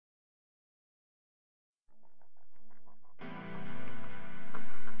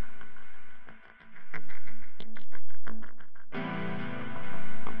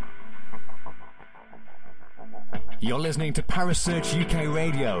You're listening to Parasearch UK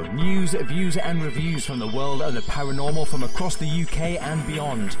Radio. News, views and reviews from the world of the paranormal from across the UK and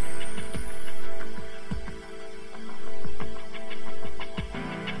beyond.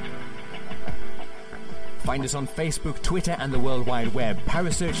 Find us on Facebook, Twitter and the World Wide Web.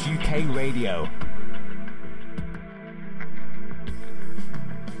 Parasearch UK Radio.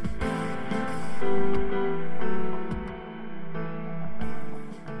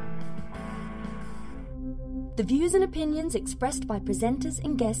 The views and opinions expressed by presenters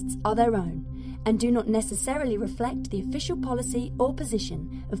and guests are their own and do not necessarily reflect the official policy or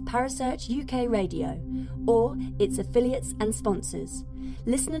position of Parasearch UK Radio or its affiliates and sponsors.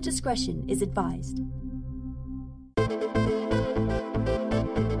 Listener discretion is advised.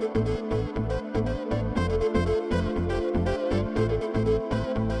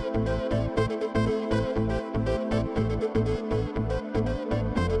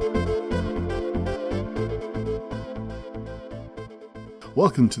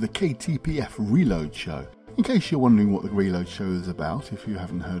 Welcome to the KTPF Reload Show. In case you're wondering what the Reload Show is about, if you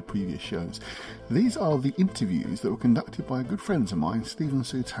haven't heard previous shows, these are the interviews that were conducted by good friends of mine, Steve and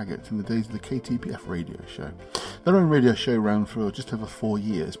Sue Taggart, in the days of the KTPF radio show. Their own radio show ran for just over 4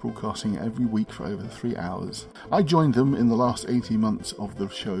 years, broadcasting every week for over 3 hours. I joined them in the last 18 months of the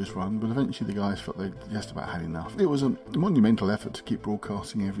show's run, but eventually the guys felt they'd just about had enough. It was a monumental effort to keep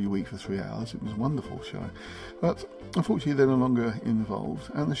broadcasting every week for 3 hours. It was a wonderful show. But unfortunately they're no longer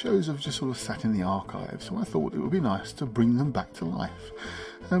involved, and the shows have just sort of sat in the archives, so I thought it would be nice to bring them back to life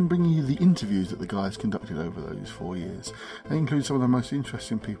and bring you the interviews that the guys conducted over those 4 years. They include some of the most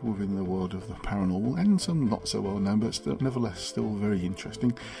interesting people within the world of the paranormal and some not so well known but still, nevertheless still very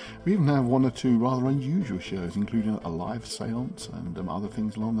interesting. We even have 1 or 2 rather unusual shows, including a live seance and other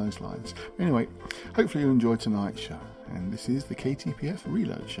things along those lines. Anyway, hopefully you enjoy tonight's show, and this is the KTPF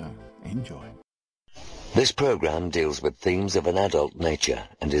Reload Show. Enjoy. This program deals with themes of an adult nature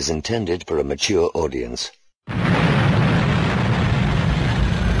and is intended for a mature audience. They've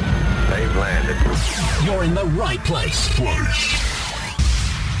landed. You're in the right place.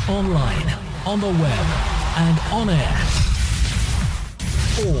 Online, on the web, and on air.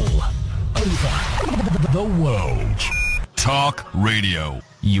 All over the world. Talk Radio.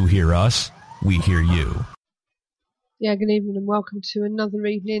 You hear us, we hear you. Yeah, good evening and welcome to another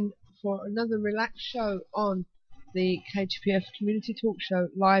evening for another relaxed show on the KTPF Community Talk Show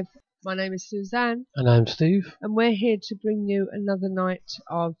live. My name is Suzanne. And I'm Steve. And we're here to bring you another night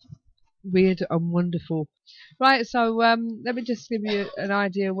of weird and wonderful. Right, so let me just give you an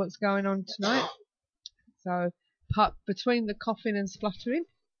idea of what's going on tonight. So, between the coughing and spluttering,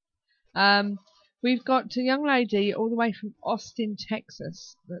 we've got a young lady all the way from Austin,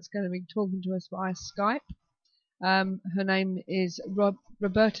 Texas, that's going to be talking to us via Skype. Her name is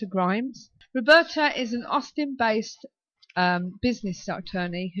Roberta Grimes. Roberta is an Austin-based business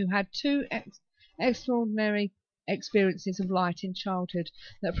attorney who had 2 extraordinary experiences of light in childhood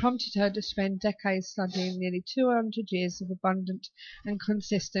that prompted her to spend decades studying nearly 200 years of abundant and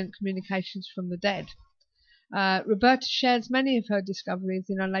consistent communications from the dead. Roberta shares many of her discoveries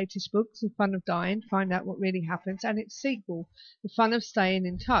in her latest book, The Fun of Dying, Find Out What Really Happens, and its sequel, The Fun of Staying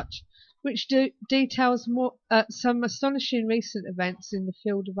in Touch, which details some astonishing recent events in the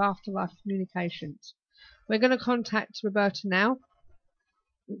field of afterlife communications. We're going to contact Roberta now,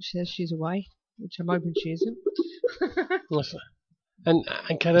 which says she's away, which I'm hoping she isn't.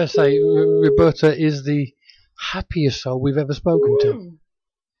 and can I say, Roberta is the happiest soul we've ever spoken to.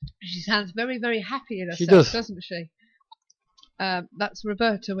 She sounds very, very happy in herself, doesn't she? That's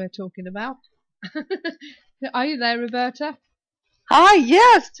Roberta we're talking about. Are you there, Roberta? Hi,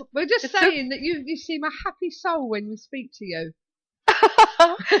 yes. We're just saying that you seem a happy soul when we speak to you.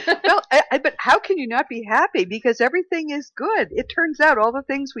 Well, but how can you not be happy? Because everything is good. It turns out all the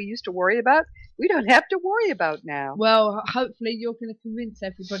things we used to worry about, we don't have to worry about now. Well, hopefully you're going to convince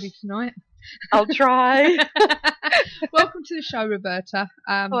everybody tonight. I'll try. Welcome to the show, Roberta.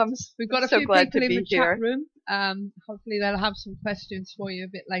 We've got a few people in the chat room. Hopefully they'll have some questions for you a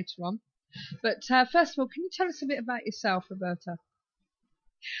bit later on. But first of all, can you tell us a bit about yourself, Roberta?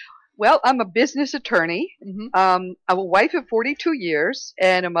 Well, I'm a business attorney. Mm-hmm. I'm a wife of 42 years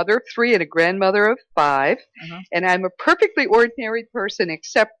and a mother of 3 and a grandmother of 5. Uh-huh. And I'm a perfectly ordinary person,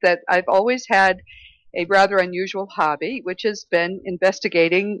 except that I've always had a rather unusual hobby, which has been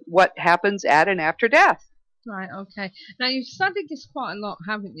investigating what happens at and after death. Right, okay. Now, you've studied this quite a lot,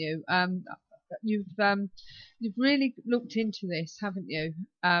 haven't you? You've really looked into this, haven't you?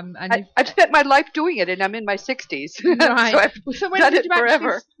 And I've spent my life doing it, and I'm in my 60s. Right. So I've done it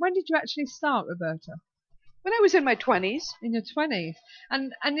forever. When did you actually start, Roberta? When I was in my 20s. In your 20s.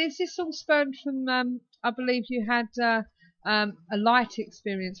 And is this all spurred from I believe you had a light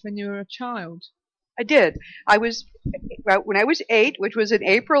experience when you were a child. I did. When I was 8, which was in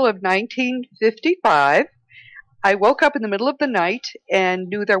April of 1955, I woke up in the middle of the night and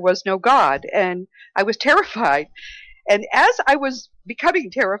knew there was no God, and I was terrified. And as I was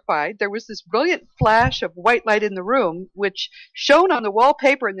becoming terrified, there was this brilliant flash of white light in the room, which shone on the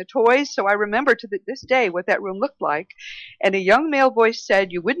wallpaper and the toys, so I remember to this day what that room looked like. And a young male voice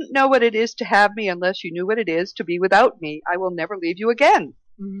said, "You wouldn't know what it is to have me unless you knew what it is to be without me. I will never leave you again."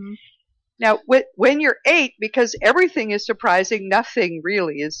 Mm-hmm. Now, when you're 8, because everything is surprising, nothing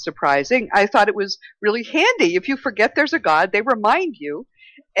really is surprising, I thought it was really handy. If you forget there's a God, they remind you.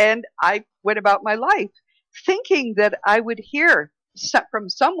 And I went about my life thinking that I would hear from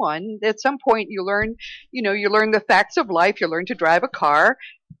someone. At some point you learn the facts of life. You learn to drive a car.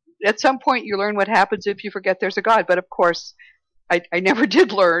 At some point you learn what happens if you forget there's a God. But of course, I never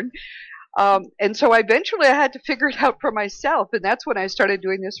did learn. And so eventually I had to figure it out for myself, and that's when I started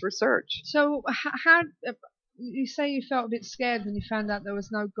doing this research. So how you say you felt a bit scared when you found out there was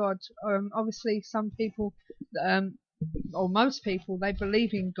no God? Obviously, some people, or most people, they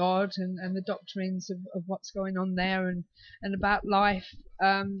believe in God and the doctrines of what's going on there and about life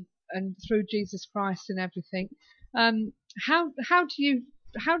and through Jesus Christ and everything. How do you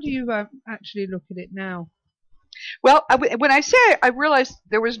actually look at it now? Well, when I say I realized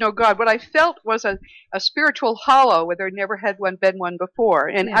there was no God, what I felt was a spiritual hollow where there never had been one before.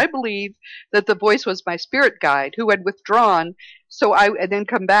 And I believe that the voice was my spirit guide who had withdrawn and then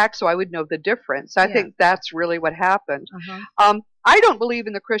come back so I would know the difference. I think that's really what happened. I don't believe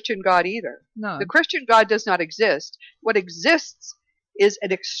in the Christian God either. No. The Christian God does not exist. What exists is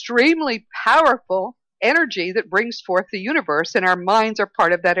an extremely powerful energy that brings forth the universe, and our minds are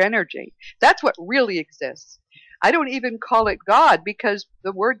part of that energy. That's what really exists. I don't even call it God because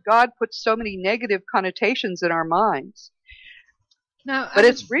the word God puts so many negative connotations in our minds. But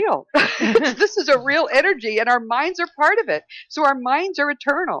it's real. This is a real energy, and our minds are part of it. So our minds are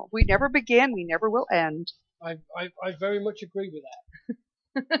eternal. We never began. We never will end. I very much agree with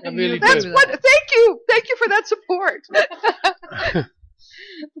that. I really do. Thank you. Thank you for that support.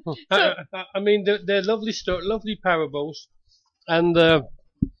 I mean, they're lovely lovely parables, and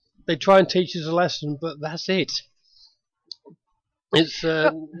they try and teach us a lesson, but that's it. It's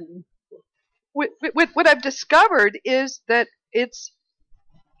what I've discovered is that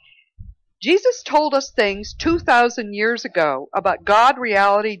Jesus told us things 2,000 years ago about God,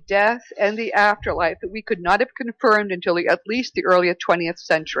 reality, death, and the afterlife that we could not have confirmed until at least the early 20th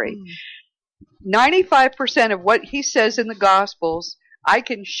century. 95% of what he says in the Gospels, I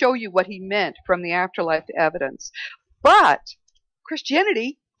can show you what he meant from the afterlife evidence. But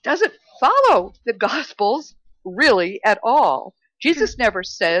Christianity doesn't follow the Gospels really at all. Jesus never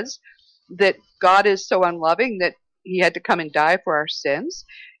says that God is so unloving that he had to come and die for our sins.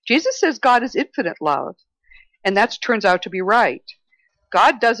 Jesus says God is infinite love, and that turns out to be right.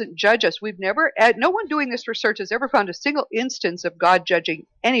 God doesn't judge us. No one doing this research has ever found a single instance of God judging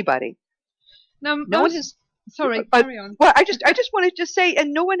anybody. No one has. Sorry, carry on. Well, I just wanted to say,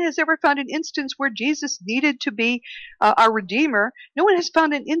 and no one has ever found an instance where Jesus needed to be our Redeemer. No one has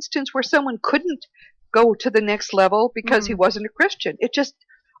found an instance where someone couldn't go to the next level because he wasn't a Christian.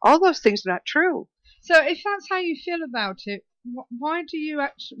 All those things are not true. So if that's how you feel about it, why do you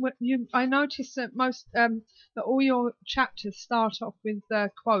actually? I noticed that that all your chapters start off with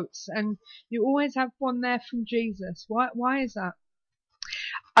quotes, and you always have one there from Jesus. Why is that?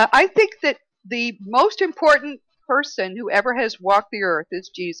 I think that the most important person who ever has walked the earth is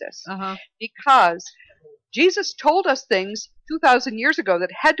Jesus, because Jesus told us things 2,000 years ago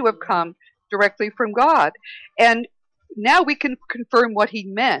that had to have come directly from God, and now we can confirm what he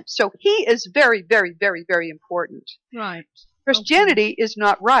meant. So he is very, very, very, very important. Right. Christianity is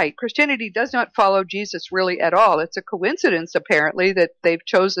not right. Christianity does not follow Jesus really at all. It's a coincidence, apparently, that they've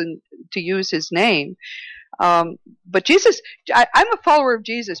chosen to use his name. But Jesus, I'm a follower of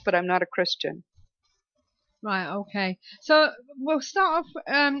Jesus, but I'm not a Christian. Right, okay. So we'll start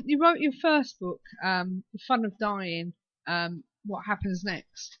off, you wrote your first book, The Fun of Dying, What Happens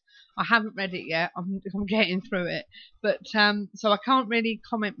Next. I haven't read it yet. I'm getting through it, but so I can't really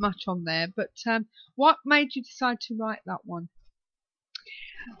comment much on there. But what made you decide to write that one?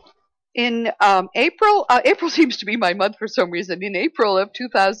 In April seems to be my month for some reason. In April of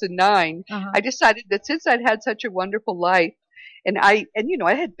 2009, I decided that since I'd had such a wonderful life, and I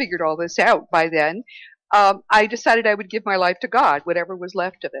had figured all this out by then, I decided I would give my life to God, whatever was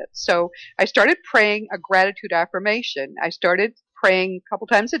left of it. So I started praying a gratitude affirmation. I started praying a couple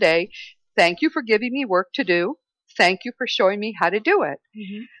times a day. Thank you for giving me work to do. Thank you for showing me how to do it.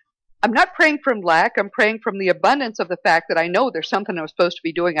 I'm not praying from lack. I'm praying from the abundance of the fact that I know there's something I'm supposed to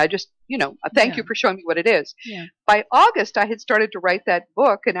be doing. I just, thank you for showing me what it is. Yeah. By August, I had started to write that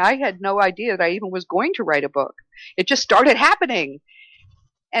book, and I had no idea that I even was going to write a book. It just started happening.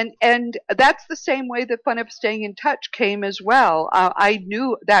 And that's the same way the fun of staying in touch came as well. I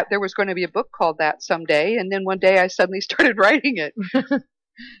knew that there was going to be a book called that someday, and then one day I suddenly started writing it.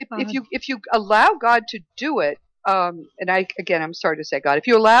 If you allow God to do it, I'm sorry to say God, if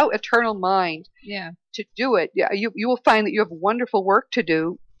you allow Eternal Mind to do it, you will find that you have wonderful work to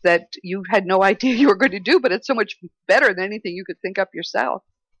do that you had no idea you were going to do, but it's so much better than anything you could think up yourself.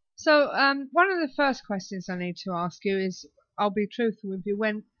 So one of the first questions I need to ask you is, I'll be truthful with you.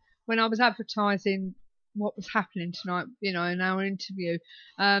 When I was advertising what was happening tonight, in our interview,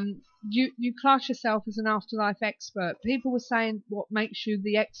 you class yourself as an afterlife expert. People were saying, what makes you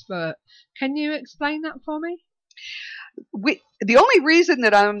the expert? Can you explain that for me? The only reason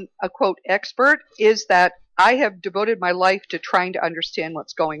that I'm a quote expert is that I have devoted my life to trying to understand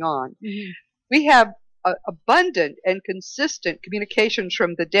what's going on. Mm-hmm. We have abundant and consistent communications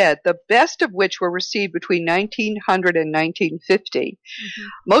from the dead, the best of which were received between 1900 and 1950. Mm-hmm.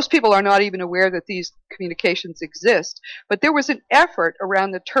 Most people are not even aware that these communications exist, but there was an effort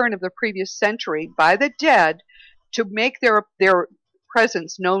around the turn of the previous century by the dead to make their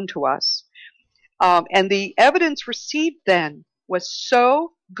presence known to us. And the evidence received then was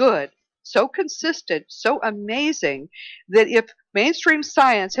so good, so consistent, so amazing, that if mainstream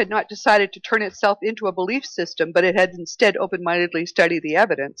science had not decided to turn itself into a belief system, but it had instead open-mindedly studied the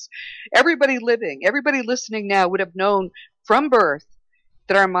evidence, everybody listening now would have known from birth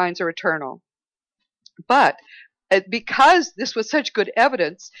that our minds are eternal. But because this was such good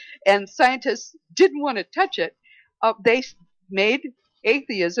evidence and scientists didn't want to touch it, they made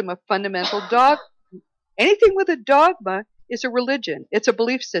atheism a fundamental dogma. Anything with a dogma is a religion. It's a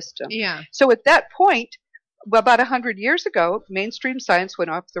belief system. Yeah. So at that point, about 100 years ago, mainstream science went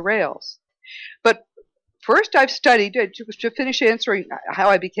off the rails. But first I've studied, to finish answering how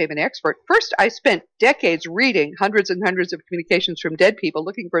I became an expert, first I spent decades reading hundreds and hundreds of communications from dead people,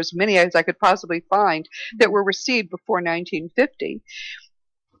 looking for as many as I could possibly find that were received before 1950.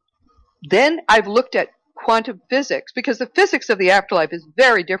 Then I've looked at quantum physics, because the physics of the afterlife is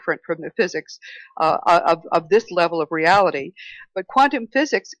very different from the physics of this level of reality. But quantum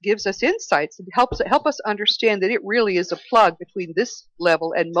physics gives us insights and help us understand that it really is a plug between this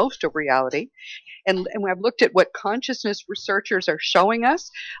level and most of reality. And when I've looked at what consciousness researchers are showing us,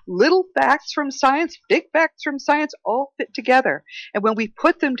 little facts from science, big facts from science, all fit together. And when we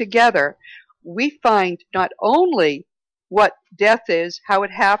put them together, we find not only what death is, how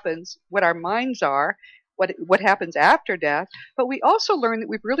it happens, what our minds are, what happens after death, but we also learn that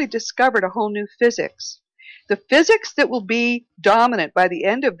we've really discovered a whole new physics. The physics that will be dominant by the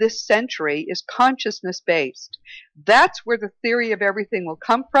end of this century is consciousness-based. That's where the theory of everything will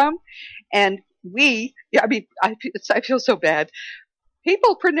come from. And I feel so bad.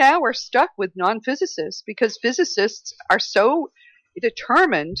 People for now are stuck with non-physicists because physicists are so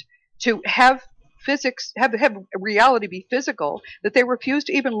determined to have physics, have reality be physical, that they refuse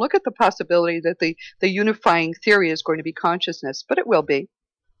to even look at the possibility that the unifying theory is going to be consciousness. But it will be.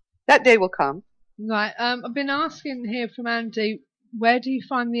 That day will come. Right. I've been asking here from Andy, where do you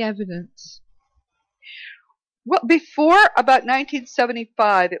find the evidence? Well, before about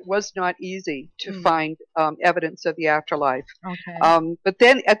 1975, it was not easy to find evidence of the afterlife. Okay. But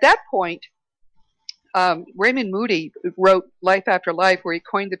then at that point, Raymond Moody wrote Life After Life, where he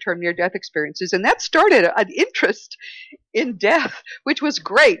coined the term near-death experiences, and that started an interest in death, which was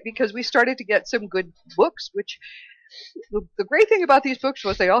great because we started to get some good books, which the great thing about these books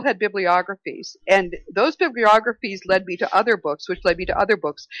was they all had bibliographies, and those bibliographies led me to other books, which led me to other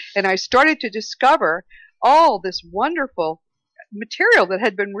books, and I started to discover all this wonderful material that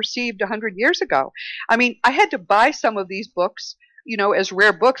had been received 100 years ago. I mean, I had to buy some of these books, as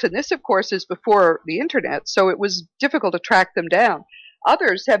rare books, and this, of course, is before the internet, so it was difficult to track them down.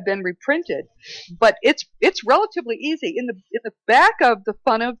 Others have been reprinted, but it's relatively easy. In the back of The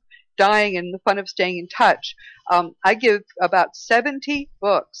Fun of Dying and The Fun of Staying in Touch, I give about 70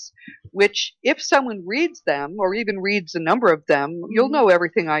 books, which if someone reads them, or even reads a number of them, you'll know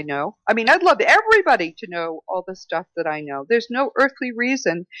everything I know. I mean, I'd love everybody to know all the stuff that I know. There's no earthly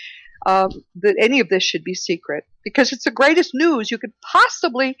reason that any of this should be secret, because it's the greatest news you could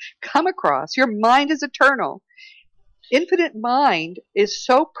possibly come across. Your mind is eternal. Infinite mind is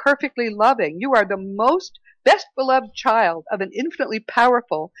so perfectly loving. You are the best beloved child of an infinitely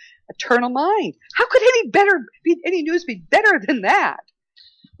powerful eternal mind. How could any news be better than that?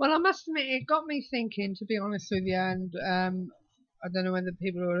 Well, I must admit, it got me thinking, to be honest with you, and I don't know whether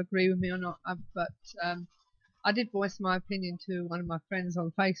people will agree with me or not, but I did voice my opinion to one of my friends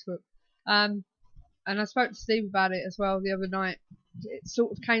on Facebook. And I spoke to Steve about it as well the other night. It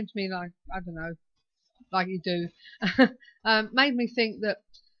sort of came to me like, I don't know, like you do. Made me think that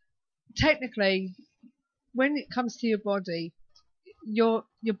technically, when it comes to your body, your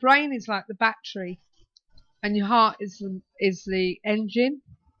brain is like the battery, and your heart is the engine,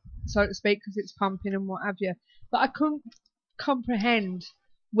 so to speak, because it's pumping and what have you. But I couldn't comprehend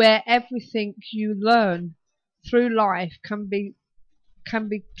where everything you learn through life can be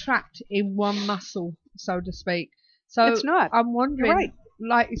trapped in one muscle, so to speak. So it's not. I'm wondering, You're right.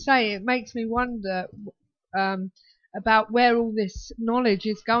 like you say, it makes me wonder about where all this knowledge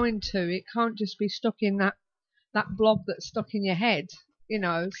is going to. It can't just be stuck in that blob that's stuck in your head, you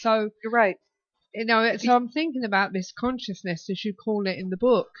know. So You're right. You know, so I'm thinking about this consciousness, as you call it in the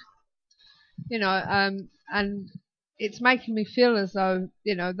book, you know, and it's making me feel as though,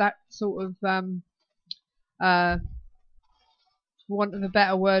 you know, that sort of, for want of a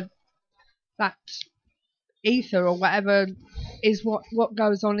better word, that ether or whatever is what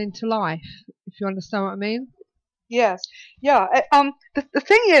goes on into life, if you understand what I mean. Yes. Yeah. The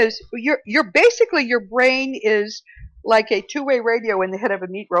thing is, you're basically, your brain is like a two-way radio in the head of a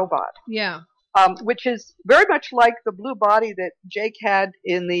meat robot. Yeah. Which is very much like the blue body that Jake had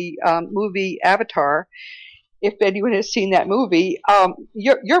in the movie Avatar. If anyone has seen that movie,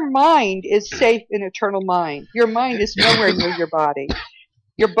 your mind is safe in eternal mind. Your mind is nowhere near your body.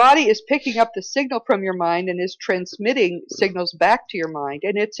 Your body is picking up the signal from your mind and is transmitting signals back to your mind.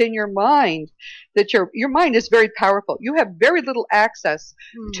 And it's in your mind that your mind is very powerful. You have very little access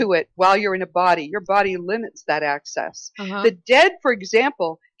to it while you're in a body. Your body limits that access. The dead, for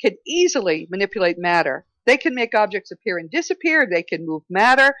example, can easily manipulate matter. They can make objects appear and disappear. They can move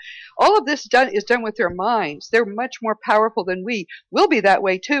matter. All of this is done with their minds. They're much more powerful than we. We'll be that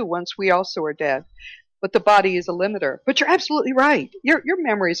way too once we also are dead. But the body is a limiter. But you're absolutely right. Your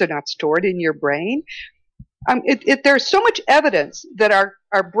memories are not stored in your brain. There's so much evidence that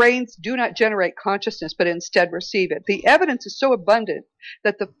our brains do not generate consciousness, but instead receive it. The evidence is so abundant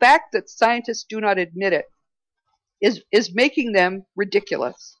that the fact that scientists do not admit it is making them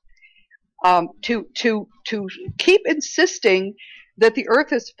ridiculous. To keep insisting that the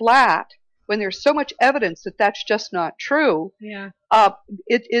Earth is flat when there's so much evidence that that's just not true. Yeah.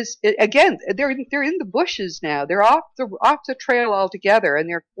 Again, they're in the bushes now. They're off the trail altogether, and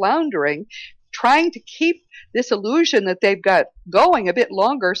they're floundering, trying to keep this illusion that they've got going a bit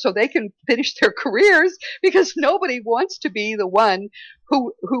longer so they can finish their careers, because nobody wants to be the one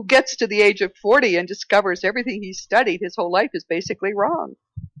who gets to the age of 40 and discovers everything he's studied his whole life is basically wrong.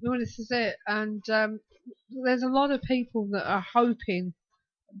 No, this is it. And there's a lot of people that are hoping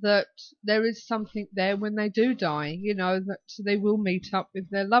that there is something there when they do die, you know, that they will meet up with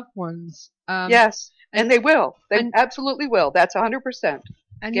their loved ones. Yes, and they will. They absolutely will. That's 100%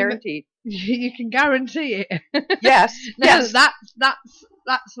 guaranteed. You can guarantee it. Yes. Now, yes.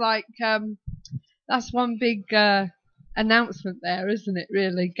 That's like that's one big announcement there, isn't it?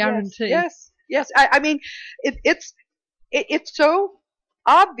 Really, guaranteed. Yes. I mean, it's so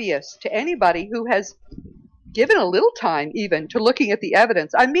obvious to anybody who has given a little time even to looking at the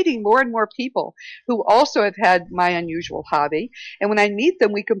evidence. I'm meeting more and more people who also have had my unusual hobby, and when I meet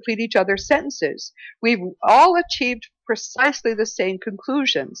them, we complete each other's sentences. We've all achieved precisely the same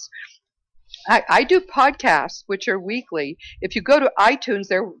conclusions. I do podcasts, which are weekly. If you go to iTunes,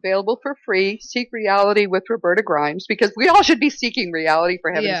 they're available for free. Seek Reality with Roberta Grimes, because we all should be seeking reality,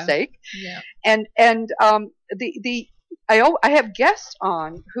 for heaven's sake. Yeah. And I have guests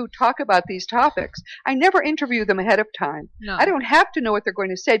on who talk about these topics. I never interview them ahead of time. No. I don't have to know what they're going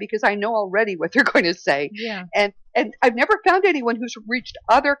to say, because I know already what they're going to say. Yeah. And I've never found anyone who's reached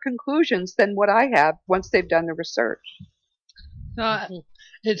other conclusions than what I have once they've done the research.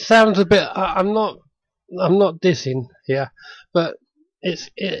 It sounds a bit. I'm not dissing here, but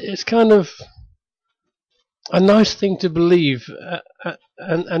it's kind of a nice thing to believe,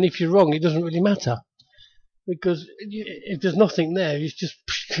 and if you're wrong, it doesn't really matter, because if there's nothing there, it's just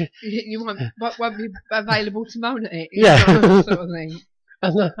you won't be available to moan at it. Yeah. Sort of thing.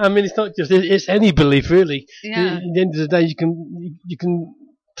 I mean, it's not just. It's any belief, really. Yeah. At the end of the day, you can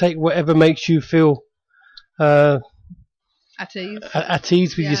take whatever makes you feel at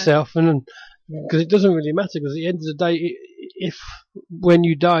ease with yourself, and because it doesn't really matter, because at the end of the day, if when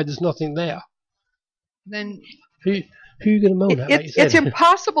you die there's nothing there, then who are you going to moan at? It's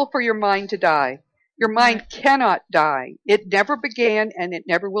impossible for your mind to die. Your mind cannot die. It never began and it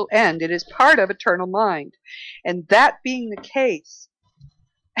never will end. It is part of eternal mind. And that being the case,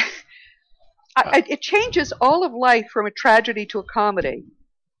 It changes all of life from a tragedy to a comedy.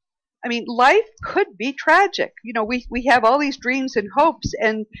 I mean, life could be tragic. You know, we have all these dreams and hopes,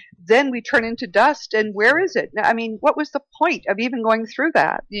 and then we turn into dust, and where is it? I mean, what was the point of even going through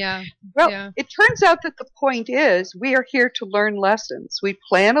that? Yeah. Well, yeah. It turns out that the point is we are here to learn lessons. We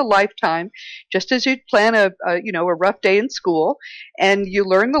plan a lifetime, just as you'd plan a rough day in school, and you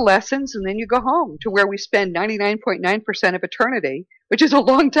learn the lessons, and then you go home to where we spend 99.9% of eternity, which is a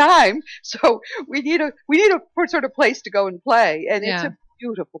long time. So we need a sort of place to go and play, and it's a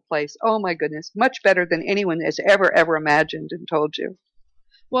beautiful place. Oh my goodness, much better than anyone has ever imagined and told you.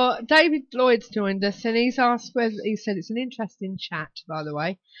 Well, David Lloyd's joined us, and he's asked whether, he said it's an interesting chat, by the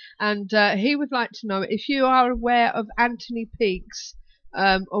way, and he would like to know if you are aware of Anthony Peake's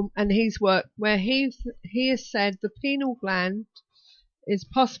and his work, where he has said the pineal gland is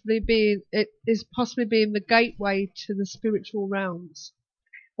possibly being the gateway to the spiritual realms.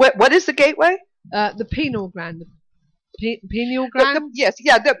 What is the gateway? The pineal gland. Pineal gland?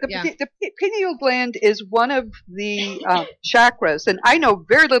 The pineal gland is one of the chakras, and I know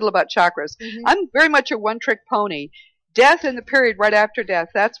very little about chakras. Mm-hmm. I'm very much a one-trick pony. Death and the period right after death,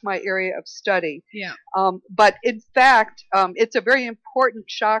 that's my area of study. Yeah. But in fact, it's a very important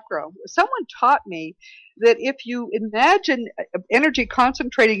chakra. Someone taught me that if you imagine energy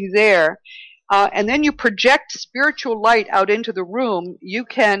concentrating there, and then you project spiritual light out into the room, you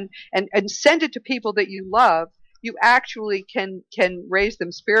can, and send it to people that you love, you actually can raise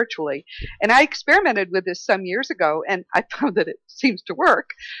them spiritually. And I experimented with this some years ago, and I found that it seems to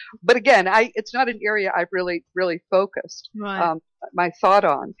work. But again, it's not an area I've really focused my thought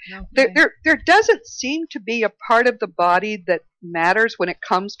on. Okay. There doesn't seem to be a part of the body that matters when it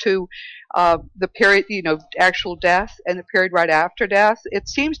comes to the period, actual death and the period right after death. It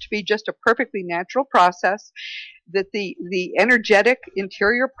seems to be just a perfectly natural process that the energetic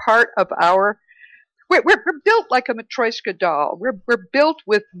interior part of we're built like a Matryoshka doll. We're built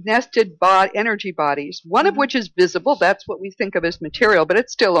with nested energy bodies, one of which is visible. That's what we think of as material, but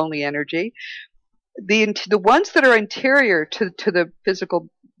it's still only energy. The ones that are interior to the physical,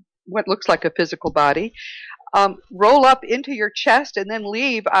 what looks like a physical body, roll up into your chest and then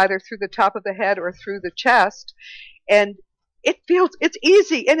leave either through the top of the head or through the chest. And it's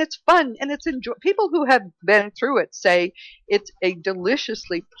easy and it's fun and it's people who have been through it say it's a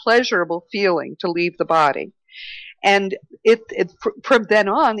deliciously pleasurable feeling to leave the body. And from then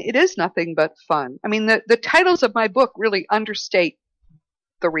on, it is nothing but fun. I mean, the titles of my book really understate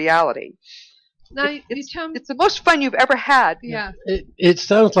the reality. Now, it's the most fun you've ever had. Yeah. It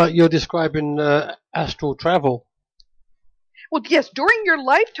sounds like you're describing astral travel. Well, yes, during your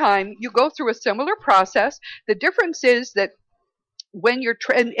lifetime, you go through a similar process. The difference is that when you're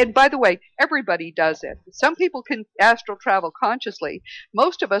and by the way, everybody does it. Some people can astral travel consciously.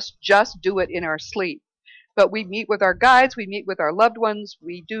 Most of us just do it in our sleep. But we meet with our guides, we meet with our loved ones,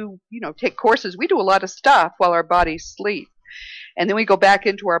 we do, take courses. We do a lot of stuff while our bodies sleep. And then we go back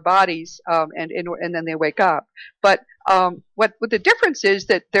into our bodies, and then they wake up. But what the difference is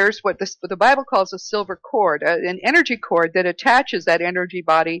that there's what the Bible calls a silver cord, an energy cord that attaches that energy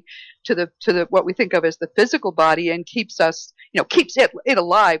body to the what we think of as the physical body and keeps it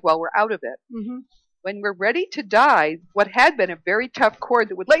alive while we're out of it. Mm-hmm. When we're ready to die, what had been a very tough cord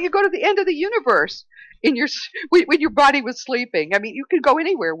that would let you go to the end of the universe when your body was sleeping. I mean, you could go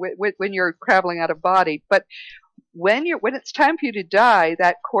anywhere when you're traveling out of body, but when it's time for you to die,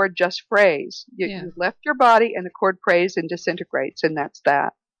 that cord just frays. You've left your body, and the cord frays and disintegrates, and that's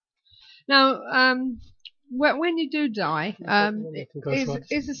that. Now, when you do die,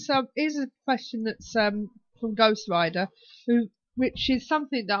 is a question that's from Ghost Rider, which is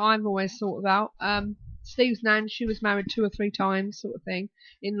something that I've always thought about. Steve's nan, she was married 2 or 3 times, sort of thing,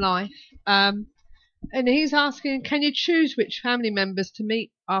 in life. And he's asking, can you choose which family members to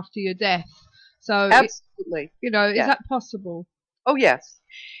meet after your death? So absolutely, is that possible? Oh yes.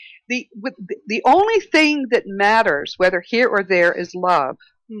 The only thing that matters, whether here or there, is love.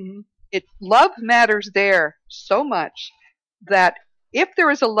 Mm-hmm. Love matters there so much that if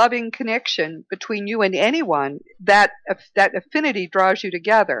there is a loving connection between you and anyone, that affinity draws you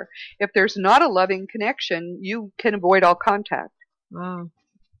together. If there's not a loving connection, you can avoid all contact. Wow.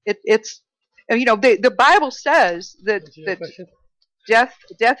 The Bible says that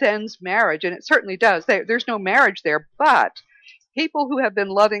death ends marriage, and it certainly does. There's no marriage there, but people who have been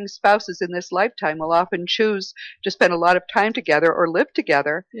loving spouses in this lifetime will often choose to spend a lot of time together or live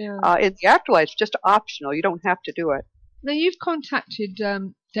together. Yeah. In the afterlife. It's just optional. You don't have to do it. Now, you've contacted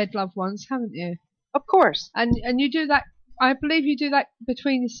dead loved ones, haven't you? Of course. And you do that I believe you do that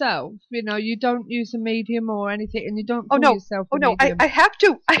between yourself. You know, you don't use a medium or anything, and you don't call yourself a medium. I have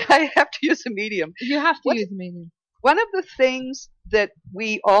to. I have to use a medium. You have to use a medium. One of the things that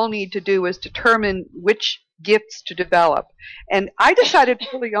we all need to do is determine which gifts to develop. And I decided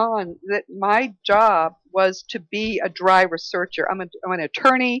early on that my job was to be a dry researcher. I'm an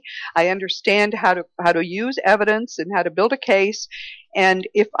attorney. I understand how to use evidence and how to build a case. And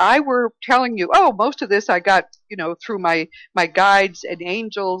if I were telling you, oh, most of this I got, through my guides and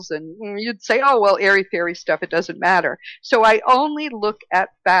angels, and you'd say, oh, well, airy fairy stuff, it doesn't matter. So I only look at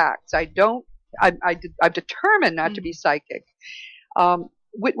facts. I've determined not to be psychic,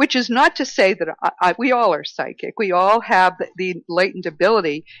 which is not to say that we all are psychic. We all have the latent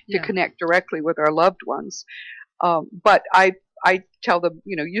ability to connect directly with our loved ones. But I tell them,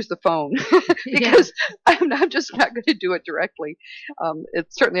 use the phone because I'm just not going to do it directly.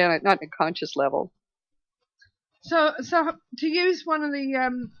 It's certainly not on a conscious level. So to use one of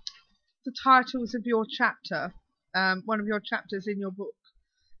the titles of your chapter, one of your chapters in your book,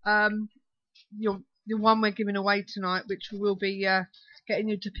 the one we're giving away tonight, which will be getting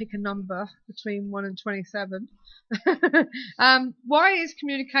you to pick a number between 1 and 27. Why is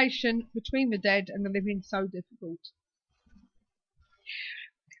communication between the dead and the living so difficult?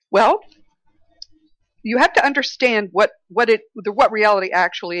 Well, you have to understand what reality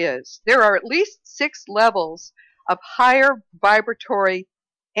actually is. There are at least 6 levels of higher vibratory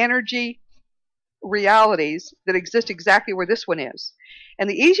energy realities that exist exactly where this one is. And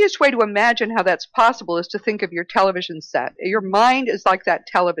the easiest way to imagine how that's possible is to think of your television set. Your mind is like that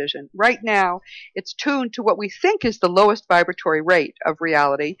television. Right now, it's tuned to what we think is the lowest vibratory rate of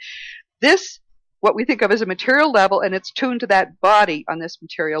reality. This, what we think of as a material level, and it's tuned to that body on this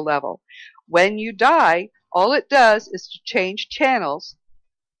material level. When you die, all it does is to change channels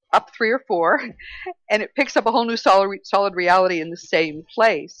up 3 or 4, and it picks up a whole new solid reality in the same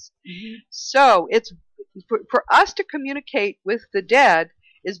place. Mm-hmm. So it's for us to communicate with the dead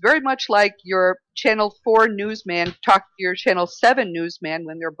is very much like your Channel 4 newsman talk to your Channel 7 newsman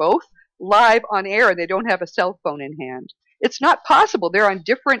when they're both live on air and they don't have a cell phone in hand. It's not possible. They're on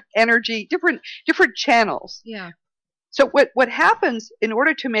different energy, different channels. Yeah. So what happens in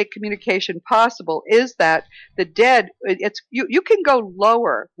order to make communication possible is that the dead, you can go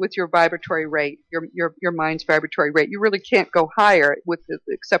lower with your vibratory rate, your mind's vibratory rate. You really can't go higher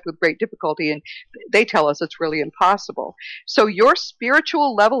except with great difficulty, and they tell us it's really impossible. So your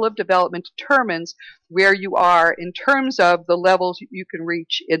spiritual level of development determines where you are in terms of the levels you can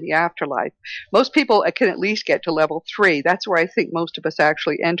reach in the afterlife. Most people can at least get to level 3. That's where I think most of us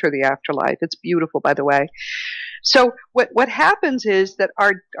actually enter the afterlife. It's beautiful, by the way. So what happens is that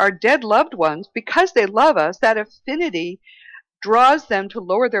our dead loved ones, because they love us, that affinity draws them to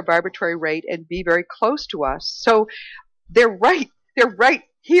lower their vibratory rate and be very close to us. So they're right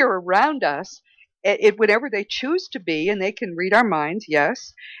here around us whenever they choose to be, and they can read our minds,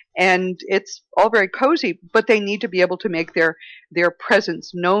 yes, and it's all very cozy, but they need to be able to make their presence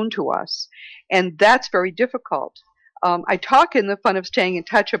known to us, and that's very difficult. I talk in the Fun of Staying in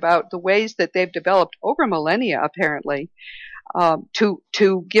Touch about the ways that they've developed over millennia, apparently,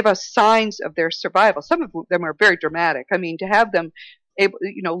 to give us signs of their survival. Some of them are very dramatic. I mean, to have them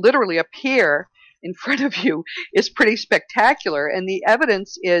literally appear in front of you is pretty spectacular. And the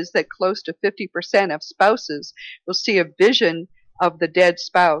evidence is that close to 50% of spouses will see a vision of the dead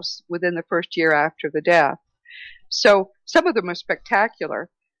spouse within the first year after the death. So some of them are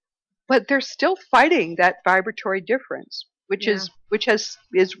spectacular. But they're still fighting that vibratory difference, which is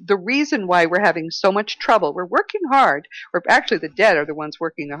the reason why we're having so much trouble. We're working hard, or actually the dead are the ones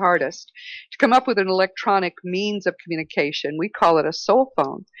working the hardest, to come up with an electronic means of communication. We call it a soul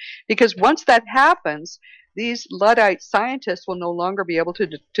phone, because once that happens, these Luddite scientists will no longer be able to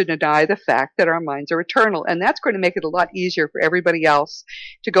deny the fact that our minds are eternal, and that's going to make it a lot easier for everybody else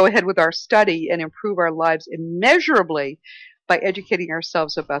to go ahead with our study and improve our lives immeasurably by educating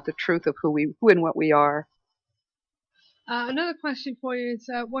ourselves about the truth of who and what we are. Another question for you is,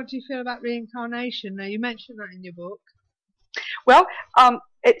 what do you feel about reincarnation? Now, you mentioned that in your book. Well, I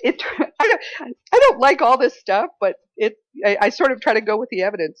don't like all this stuff, but I sort of try to go with the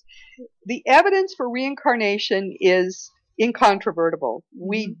evidence. The evidence for reincarnation is incontrovertible.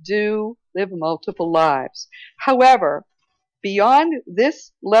 We do live multiple lives. However, beyond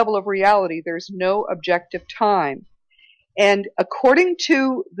this level of reality, there's no objective time. And according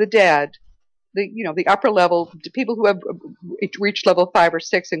to the dead, the upper level, the people who have reached level 5 or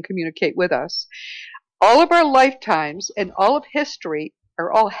 6 and communicate with us, all of our lifetimes and all of history are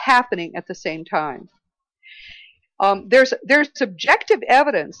all happening at the same time. There's objective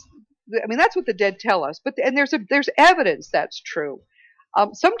evidence I mean, that's what the dead tell us. And there's evidence that's true.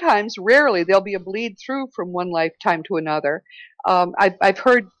 Sometimes, rarely, there'll be a bleed through from one lifetime to another. I've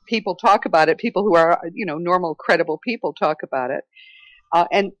heard people talk about it. People who are, normal, credible people talk about it.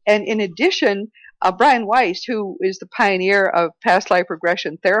 And in addition, Brian Weiss, who is the pioneer of past life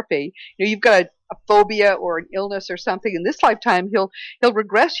regression therapy, you've got a phobia or an illness or something in this lifetime, he'll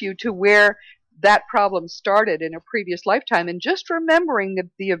regress you to where that problem started in a previous lifetime, and just remembering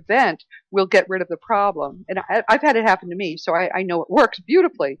the event will get rid of the problem. And I've had it happen to me, so I know it works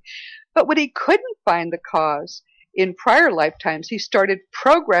beautifully. But when he couldn't find the cause in prior lifetimes, he started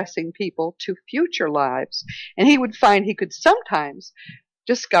progressing people to future lives, and he would find he could sometimes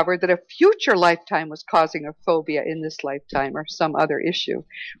discover that a future lifetime was causing a phobia in this lifetime or some other issue,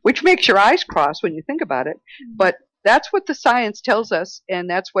 which makes your eyes cross when you think about it. But that's what the science tells us, and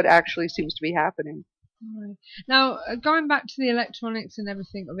that's what actually seems to be happening. Right. Now, going back to the electronics and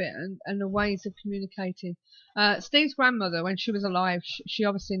everything of it, and the ways of communicating, Steve's grandmother, when she was alive, she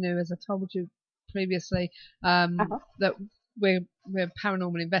obviously knew, as I told you previously, that we're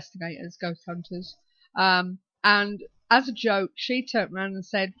paranormal investigators, ghost hunters, and as a joke, she turned around and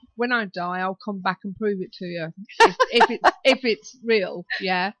said, "When I die, I'll come back and prove it to you, if it's real."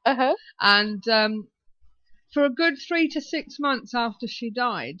 Yeah. And for a good 3 to 6 months after she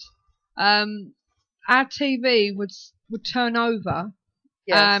died, our TV would turn over,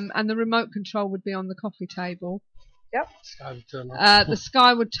 and the remote control would be on the coffee table. Yep. The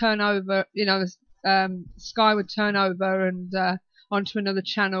sky would turn over. The sky would turn over and onto another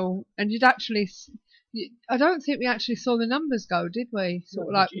channel, and you'd actually. I don't think we actually saw the numbers go, did we? Sort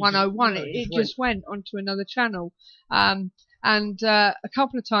of like 101. It just went onto another channel, and a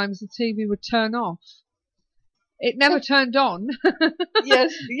couple of times the TV would turn off. It never turned on.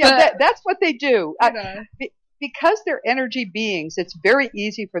 Yes, yeah, that's what they do. Because they're energy beings, it's very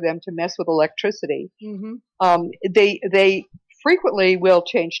easy for them to mess with electricity. They frequently will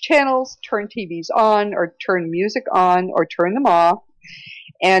change channels, turn TVs on, or turn music on, or turn them off,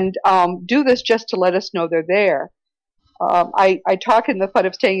 and do this just to let us know they're there. I talk in the Fun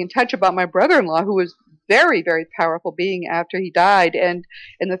of Staying in Touch about my brother-in-law, who was very, very powerful being after he died, and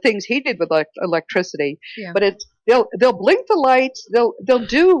the things he did with electricity. Yeah. But they'll blink the lights. They'll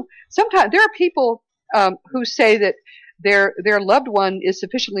do. Sometimes there are people who say that their loved one is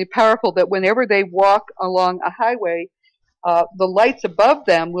sufficiently powerful that whenever they walk along a highway, the lights above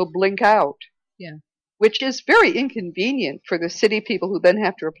them will blink out. Yeah. Which is very inconvenient for the city people who then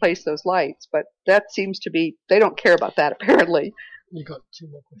have to replace those lights. But that seems to be, they don't care about that apparently. You got 2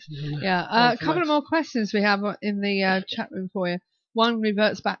 more questions. Yeah, a couple of more questions we have in the chat room for you. One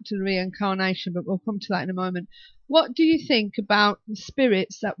reverts back to the reincarnation, but we'll come to that in a moment. What do you think about the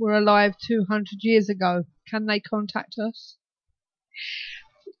spirits that were alive 200 years ago? Can they contact us?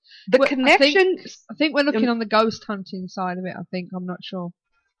 The connection... I think we're looking on the ghost hunting side of it, I'm not sure.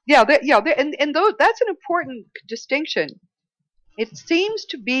 Yeah, and that's an important distinction. It seems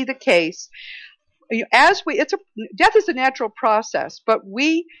to be the case. Death is a natural process, but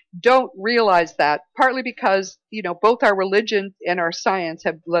we don't realize that, partly because, both our religion and our science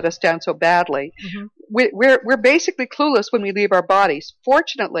have let us down so badly. We're basically clueless when we leave our bodies.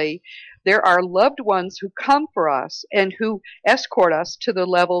 Fortunately, there are loved ones who come for us and who escort us to the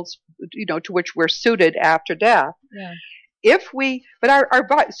levels, to which we're suited after death. Yeah.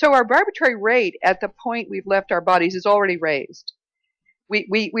 So our vibratory rate at the point we've left our bodies is already raised.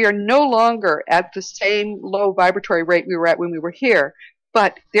 We are no longer at the same low vibratory rate we were at when we were here.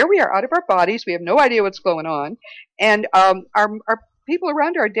 But there we are out of our bodies. We have no idea what's going on. And our people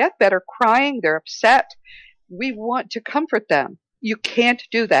around our deathbed are crying. They're upset. We want to comfort them. You can't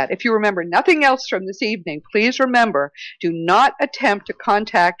do that. If you remember nothing else from this evening, please remember, do not attempt to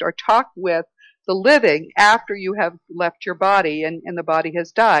contact or talk with the living after you have left your body and the body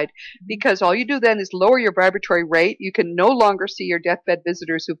has died, because all you do then is lower your vibratory rate. You can no longer see your deathbed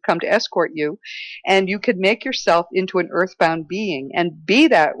visitors who've come to escort you, and you can make yourself into an earthbound being and be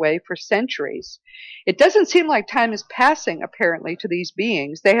that way for centuries. It doesn't seem like time is passing, apparently, to these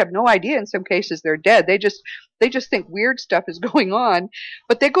beings. They have no idea in some cases they're dead. They just think weird stuff is going on,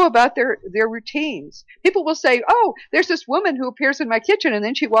 but they go about their routines. People will say, "Oh, there's this woman who appears in my kitchen and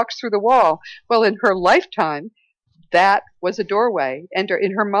then she walks through the wall." Well, in her lifetime, that was a doorway, and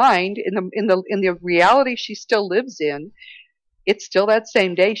in her mind, in the reality she still lives in, it's still that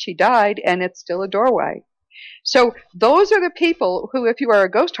same day she died, and it's still a doorway. So those are the people who, if you are a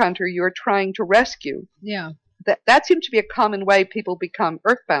ghost hunter, you are trying to rescue. Yeah. That seems to be a common way people become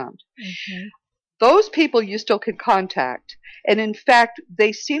earthbound. Okay. Those people you still can contact. And in fact,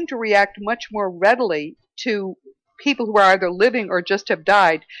 they seem to react much more readily to people who are either living or just have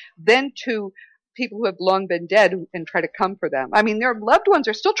died than to people who have long been dead and try to come for them. I mean, their loved ones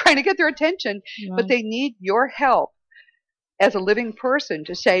are still trying to get their attention, but they need your help as a living person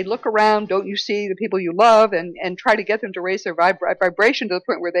to say, look around, don't you see the people you love, and try to get them to raise their vibration to the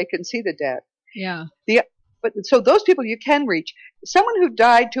point where they can see the dead. Yeah. But so those people you can reach. Someone who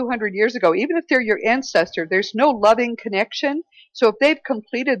died 200 years ago, even if they're your ancestor, there's no loving connection. So if they've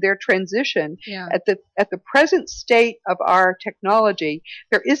completed their transition at the present state of our technology,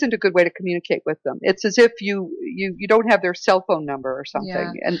 there isn't a good way to communicate with them. It's as if you don't have their cell phone number or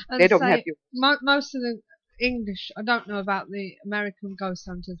something, and they don't have you. Most of the English, I don't know about the American ghost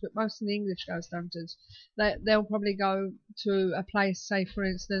hunters, but most of the English ghost hunters, they'll probably go to a place, say for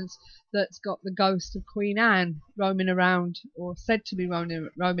instance, that's got the ghost of Queen Anne roaming around, or said to be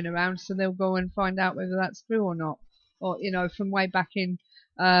roaming around, so they'll go and find out whether that's true or not, or from way back in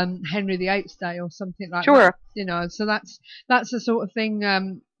Henry VIII's day or something like that. So that's the sort of thing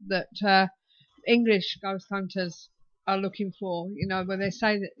that English ghost hunters are looking for, when they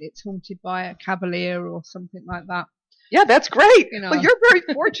say that it's haunted by a cavalier or something like that. Yeah, that's great. Well, you're very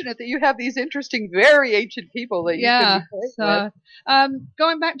fortunate that you have these interesting, very ancient people that you can relate with.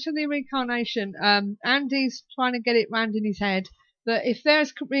 Going back to the reincarnation, Andy's trying to get it round in his head that if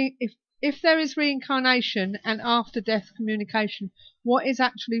there is reincarnation and after death communication, what is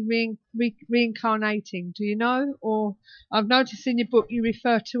actually reincarnating? Do you know? Or I've noticed in your book you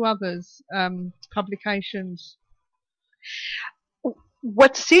refer to others publications.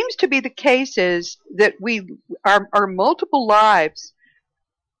 What seems to be the case is that our multiple lives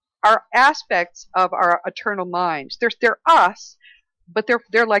are aspects of our eternal minds. They're us, but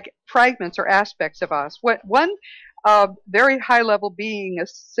they're like fragments or aspects of us. One very high level being, a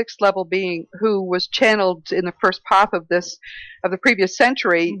 6th level being who was channeled in the first half of the previous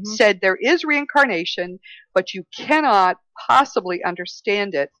century, said there is reincarnation, but you cannot possibly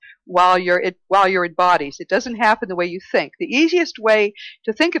understand it while you're in bodies. It doesn't happen the way you think. The easiest way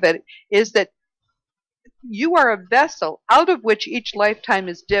to think of it is that you are a vessel out of which each lifetime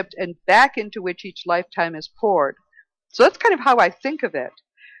is dipped and back into which each lifetime is poured. So that's kind of how I think of it.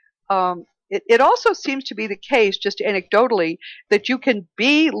 It also seems to be the case, just anecdotally, that you can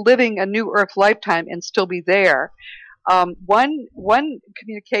be living a new Earth lifetime and still be there. One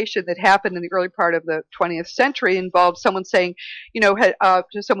communication that happened in the early part of the 20th century involved someone saying, to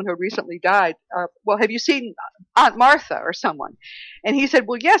someone who had recently died, well, have you seen Aunt Martha or someone? And he said,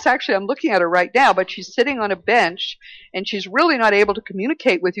 well, yes, actually, I'm looking at her right now, but she's sitting on a bench and she's really not able to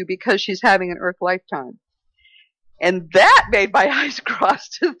communicate with you because she's having an Earth lifetime. And that made my eyes cross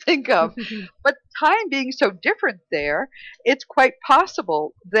to think of. But time being so different there, it's quite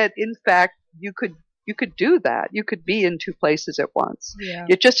possible that, in fact, you could do that. You could be in two places at once. Yeah.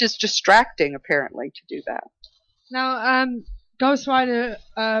 It just is distracting, apparently, to do that. Now, Ghost Rider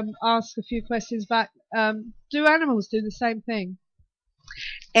asked a few questions back. Do animals do the same thing?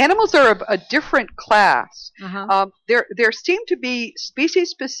 Animals are of a different class. There seem to be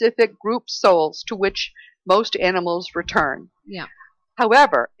species-specific group souls to which most animals return. Yeah.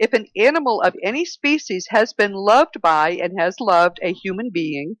 However, if an animal of any species has been loved by and has loved a human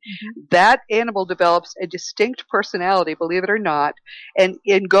being, that animal develops a distinct personality, believe it or not, and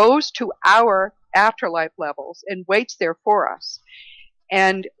goes to our afterlife levels and waits there for us.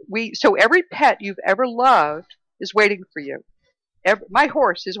 And so every pet you've ever loved is waiting for you. My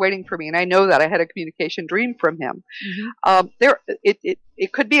horse is waiting for me, and I know that. I had a communication dream from him.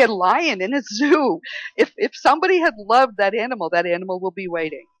 It could be a lion in a zoo. If somebody had loved that animal will be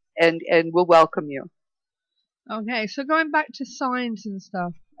waiting and will welcome you. Okay, so going back to signs and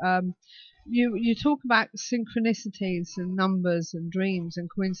stuff, you talk about synchronicities and numbers and dreams and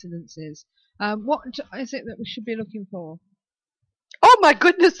coincidences. What is it that we should be looking for? Oh my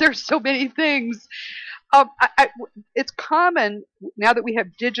goodness, there's so many things. It's common now that we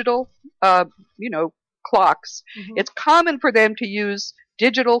have digital, clocks. It's common for them to use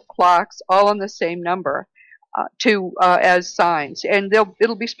digital clocks all on the same number as signs, and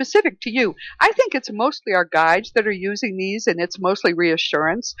it'll be specific to you. I think it's mostly our guides that are using these, and it's mostly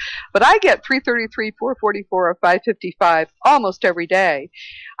reassurance. But I get 333, 444, or 555 almost every day.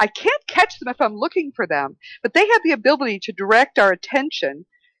 I can't catch them if I'm looking for them, but they have the ability to direct our attention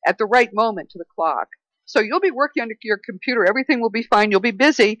at the right moment to the clock. So you'll be working on your computer, everything will be fine, you'll be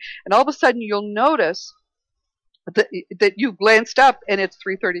busy, and all of a sudden you'll notice that you glanced up and it's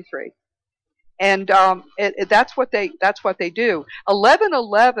 3:33. And that's what they do.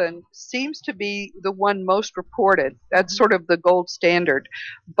 1111 seems to be the one most reported. That's sort of the gold standard.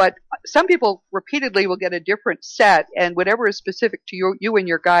 But some people repeatedly will get a different set, and whatever is specific to you and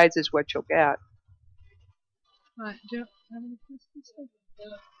your guides is what you'll get. Right, do you have any questions?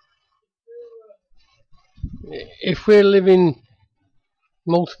 If we're living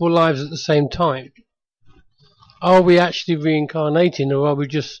multiple lives at the same time, are we actually reincarnating, or are we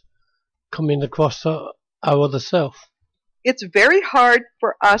just coming across our other self? It's very hard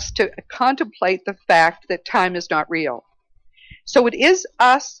for us to contemplate the fact that time is not real. So it is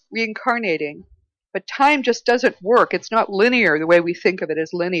us reincarnating, but time just doesn't work. It's not linear the way we think of it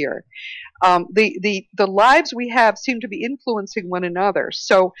as linear. The lives we have seem to be influencing one another.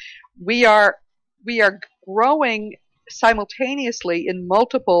 So we are growing simultaneously in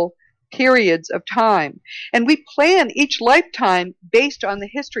multiple periods of time, and we plan each lifetime based on the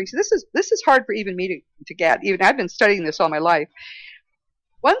history. So this is hard for even me to get. Even I've been studying this all my life.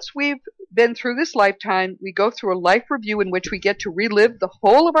 Once we've been through this lifetime, we go through a life review in which we get to relive the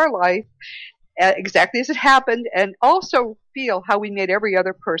whole of our life exactly as it happened, and also feel how we made every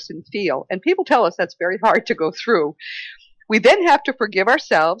other person feel. And people tell us that's very hard to go through. We then have to forgive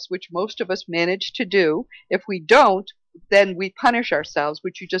ourselves, which most of us manage to do. If we don't, then we punish ourselves,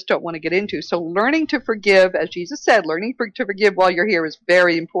 which you just don't want to get into. So learning to forgive, as Jesus said, to forgive while you're here is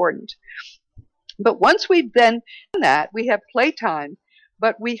very important. But once we've then done that, we have playtime,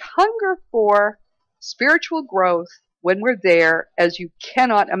 but we hunger for spiritual growth when we're there as you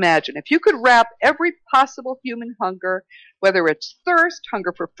cannot imagine. If you could wrap every possible human hunger, whether it's thirst,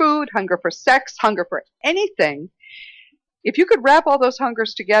 hunger for food, hunger for sex, hunger for anything, if you could wrap all those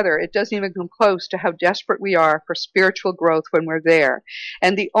hungers together, it doesn't even come close to how desperate we are for spiritual growth when we're there.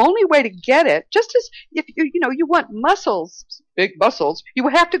 And the only way to get it, just as if you want muscles, big muscles, you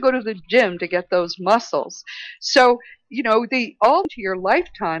have to go to the gym to get those muscles. So, all to your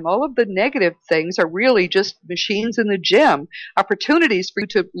lifetime, all of the negative things are really just machines in the gym, opportunities for you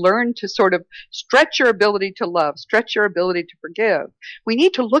to learn to sort of stretch your ability to love, stretch your ability to forgive. We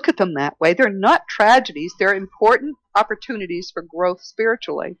need to look at them that way. They're not tragedies. They're important opportunities for growth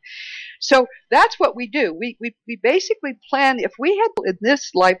spiritually. So that's what we do. We basically plan, if we had in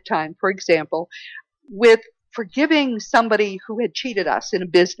this lifetime, for example, with forgiving somebody who had cheated us in a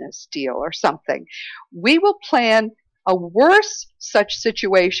business deal or something, we will plan a worse such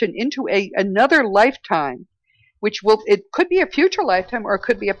situation into another lifetime, it could be a future lifetime or it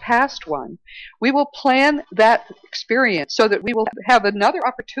could be a past one. We will plan that experience so that we will have another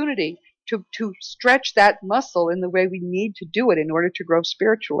opportunity to stretch that muscle in the way we need to do it in order to grow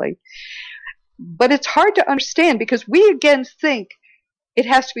spiritually. But it's hard to understand because we again think it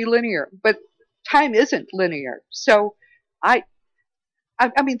has to be linear, but time isn't linear. So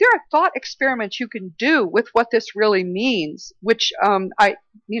I mean, there are thought experiments you can do with what this really means, which, if I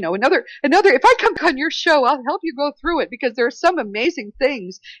come on your show, I'll help you go through it because there are some amazing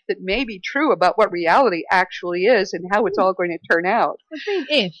things that may be true about what reality actually is and how it's all going to turn out. I think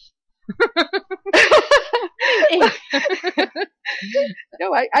if.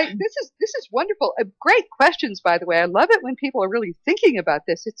 No, this is wonderful. Great questions, by the way. I love it when people are really thinking about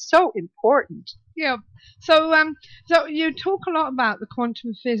this. It's so important. Yeah. So you talk a lot about the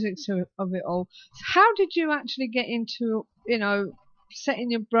quantum physics of it all. So how did you actually get into,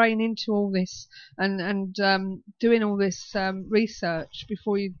 setting your brain into all this and doing all this research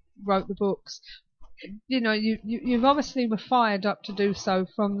before you wrote the books? You've obviously were fired up to do so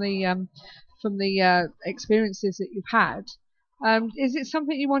from the experiences that you've had. Is it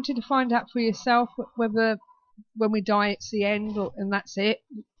something you wanted to find out for yourself, whether when we die it's the end and that's it?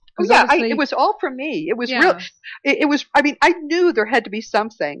 Yeah, it was all for me. It was real. It was. I mean, I knew there had to be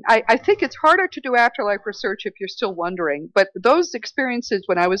something. I think it's harder to do afterlife research if you're still wondering. But those experiences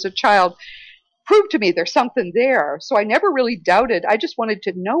when I was a child proved to me there's something there. So I never really doubted. I just wanted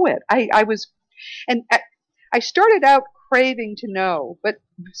to know it. I started out craving to know, but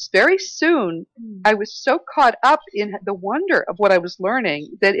very soon I was so caught up in the wonder of what I was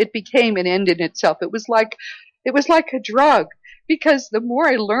learning that it became an end in itself. It was like a drug, because the more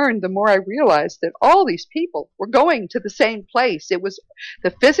I learned, the more I realized that all these people were going to the same place.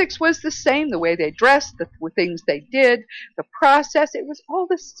 The physics was the same, the way they dressed, the things they did, the process, it was all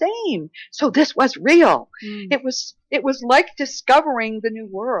the same. So this was real. It was like discovering the new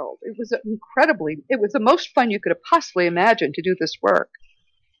world. It was the most fun you could have possibly imagined to do this work.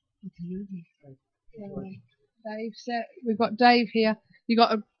 Dave said, we've got Dave here. You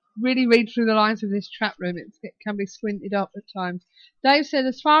got to really read through the lines of this chat room. It can be squinted up at times. Dave said,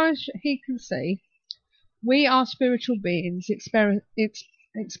 as far as he can see, we are spiritual beings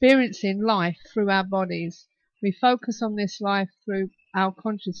experiencing life through our bodies. We focus on this life through our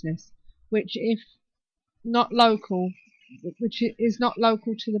consciousness, which is not local to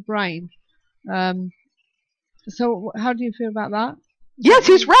the brain. So how do you feel about that? Yes,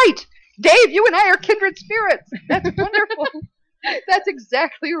 he's right. Dave, you and I are kindred spirits. That's wonderful. That's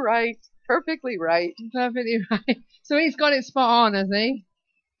exactly right. Perfectly right. Perfectly right. So he's got it spot on, has he?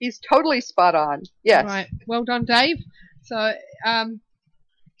 He's totally spot on. Yes. Right. Well done, Dave. So,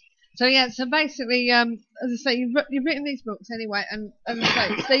 so basically, as I say, you've written these books anyway, and as I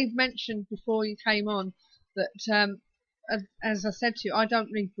say, Steve mentioned before you came on that, as I said to you, I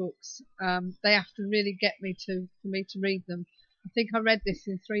don't read books. They have to really get me for me to read them. I think I read this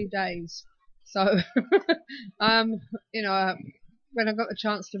in 3 days. So, you know, when I got the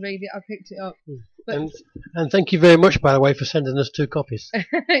chance to read it, I picked it up. But, and thank you very much, by the way, for sending us 2 copies.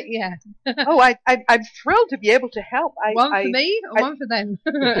 Yeah. Oh, I'm thrilled to be able to help. One for me or one for them.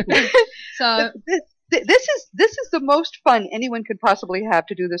 So this is the most fun anyone could possibly have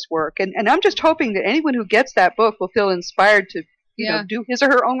to do this work, and I'm just hoping that anyone who gets that book will feel inspired to you know do his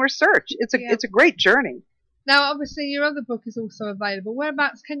or her own research. It's a great journey. Now, obviously, your other book is also available.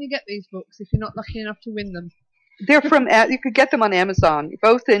 Whereabouts can you get these books if you're not lucky enough to win them? They're from you could get them on Amazon,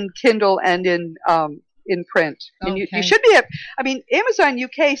 both in Kindle and in print. And Okay. you should be I mean, Amazon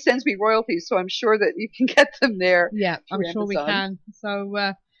UK sends me royalties, so I'm sure that you can get them there. Yeah, I'm sure we can.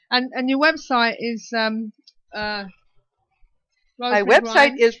 So, and your website is my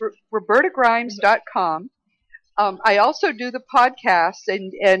website is robertagrimes.com. I also do the podcasts,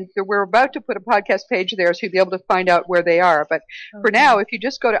 and we're about to put a podcast page there, so you'll be able to find out where they are. But for now, if you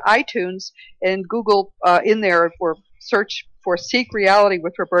just go to iTunes and Google in there or search for Seek Reality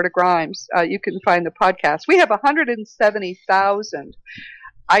with Roberta Grimes, you can find the podcast. We have 170,000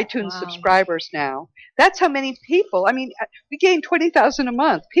 iTunes subscribers now. That's how many people. I mean, we gain 20,000 a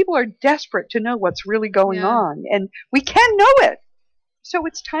month. People are desperate to know what's really going on, and we can know it. So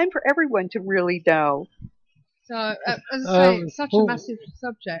it's time for everyone to really know. So, as I say, it's such a massive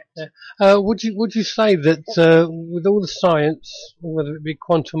subject. Would you say that with all the science, whether it be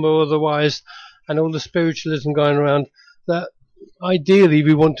quantum or otherwise, and all the spiritualism going around, that ideally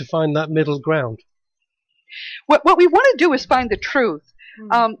we want to find that middle ground? What we want to do is find the truth.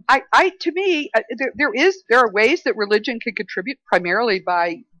 To me, there are ways that religion can contribute, primarily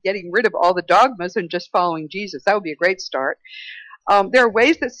by getting rid of all the dogmas and just following Jesus. That would be a great start. There are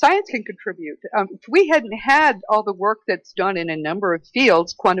ways that science can contribute. If we hadn't had all the work that's done in a number of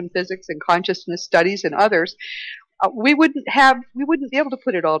fields, quantum physics and consciousness studies and others, we wouldn't be able to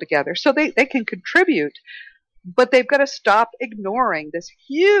put it all together. So they can contribute, but they've got to stop ignoring this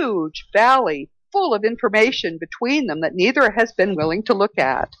huge valley full of information between them that neither has been willing to look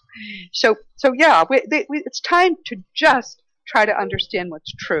at. So yeah, it's time to just try to understand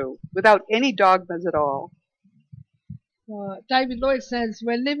what's true without any dogmas at all. David Lloyd says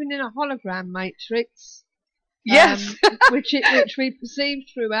we're living in a hologram matrix. Yes, which we perceive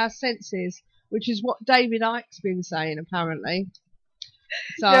through our senses, which is what David Icke's been saying apparently.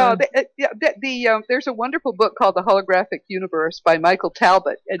 So there's a wonderful book called The Holographic Universe by Michael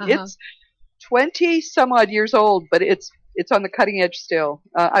Talbot, and it's 20 some odd years old, but it's on the cutting edge still.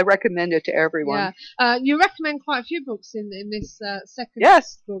 I recommend it to everyone. Yeah, you recommend quite a few books in this second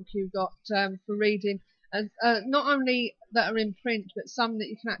book you've got for reading. And not only that are in print, but some that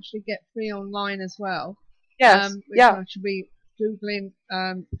you can actually get free online as well. Yes, which I should be Googling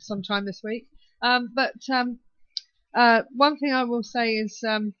sometime this week. But one thing I will say is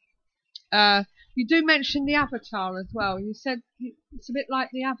you do mention the Avatar as well. You said it's a bit like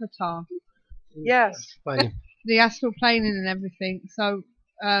the Avatar. Yes. The astral planing and everything. So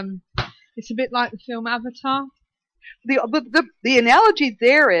it's a bit like the film Avatar. The analogy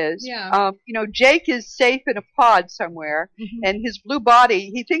there is, Jake is safe in a pod somewhere, and his blue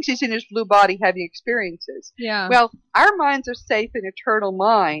body, he thinks he's in his blue body having experiences. Yeah. Well, our minds are safe in eternal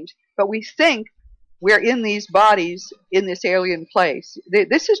mind, but we think we're in these bodies in this alien place.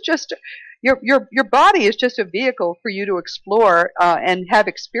 This is just your body is just a vehicle for you to explore and have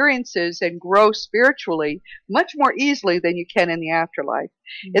experiences and grow spiritually much more easily than you can in the afterlife.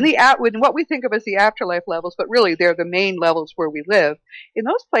 In what we think of as the afterlife levels, but really they're the main levels where we live. In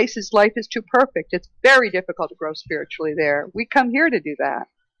those places, life is too perfect. It's very difficult to grow spiritually there. We come here to do that.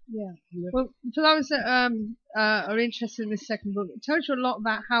 Yeah. Well, for those that are interested in this second book, it tells you a lot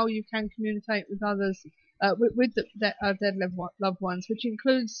about how you can communicate with others, with dead loved ones, which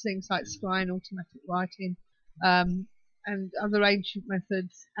includes things like scrying, automatic writing, and other ancient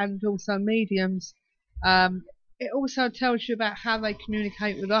methods, and also mediums. It also tells you about how they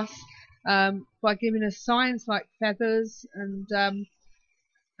communicate with us by giving us signs like feathers and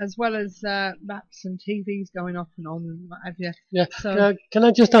as well as maps and TVs going off and on and what have you. Yeah. So, can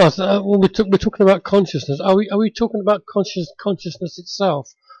I just ask? When we're talking about consciousness, are we talking about consciousness itself,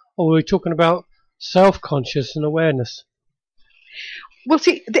 or are we talking about self-conscious and awareness? Well,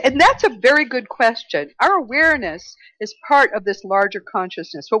 see, and that's a very good question. Our awareness is part of this larger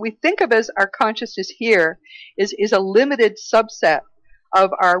consciousness. What we think of as our consciousness here is a limited subset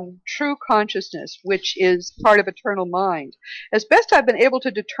of our true consciousness, which is part of eternal mind. As best I've been able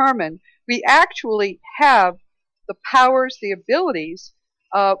to determine, we actually have the powers, the abilities,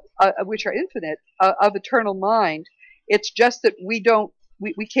 which are infinite, of eternal mind. It's just that we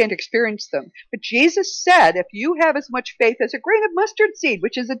can't experience them. But Jesus said, if you have as much faith as a grain of mustard seed,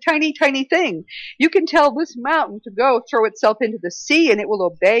 which is a tiny, tiny thing, you can tell this mountain to go throw itself into the sea and it will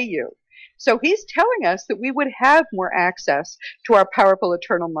obey you. So he's telling us that we would have more access to our powerful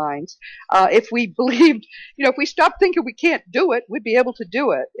eternal minds. If we believed, if we stopped thinking we can't do it, we'd be able to do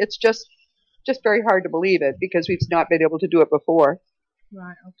it. It's just very hard to believe it because we've not been able to do it before.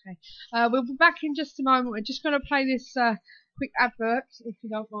 Right, okay. We'll be back in just a moment. We're just going to play this quick advert, if you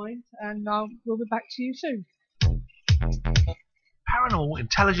don't mind, and we'll be back to you soon. Paranormal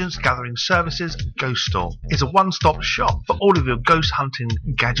Intelligence Gathering Services Ghost Store is a one-stop shop for all of your ghost hunting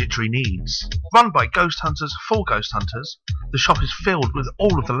gadgetry needs. Run by ghost hunters for ghost hunters, the shop is filled with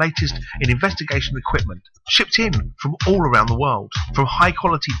all of the latest in investigation equipment, shipped in from all around the world, from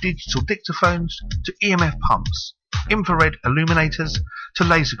high-quality digital dictaphones to EMF pumps, infrared illuminators to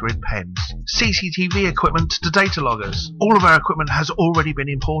laser grid pens, CCTV equipment to data loggers. All of our equipment has already been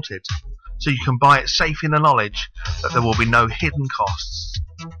imported, so you can buy it safe in the knowledge that there will be no hidden costs.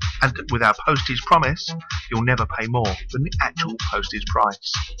 And with our postage promise, you'll never pay more than the actual postage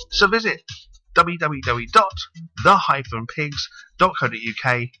price. So visit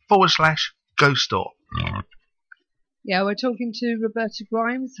www.the-pigs.co.uk/ghost store. Yeah, we're talking to Roberta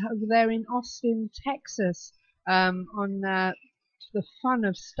Grimes over there in Austin, Texas, on the fun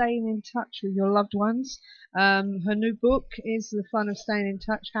of staying in touch with your loved ones. Her new book is The Fun of Staying in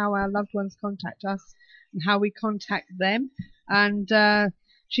Touch, How Our Loved Ones Contact Us and How We Contact Them. And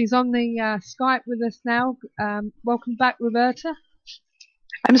she's on the Skype with us now. Welcome back, Roberta.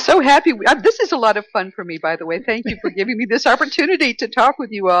 I'm so happy. This is a lot of fun for me, by the way. Thank you for giving me this opportunity to talk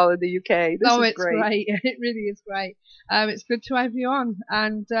with you all in the UK. This is great. It really is great. It's good to have you on.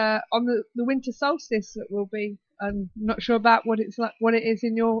 And on the winter solstice that will be, I'm not sure about what it is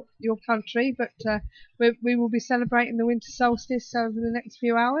in your country, but we will be celebrating the winter solstice over the next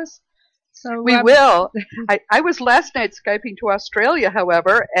few hours. So we will. I was last night Skyping to Australia,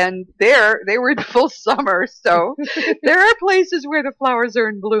 however, and they were in full summer. So there are places where the flowers are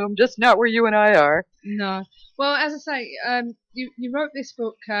in bloom, just not where you and I are. No. Well, as I say, you wrote this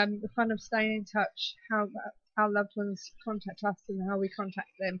book, The Fun of Staying in Touch, How Our Loved Ones Contact Us and How We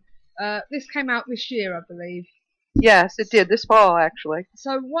Contact Them. This came out this year, I believe. Yes, it did, this fall, actually.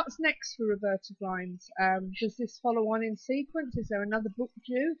 So what's next for Roberta Grimes? Does this follow on in sequence? Is there another book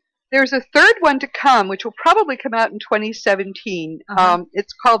due? There's a third one to come, which will probably come out in 2017.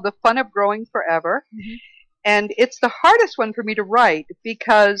 It's called The Fun of Growing Forever. Mm-hmm. And it's the hardest one for me to write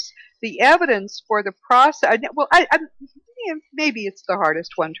because the evidence for the process, maybe it's the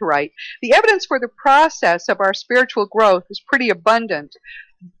hardest one to write. The evidence for the process of our spiritual growth is pretty abundant,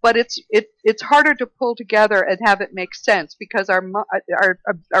 but it's harder to pull together and have it make sense because our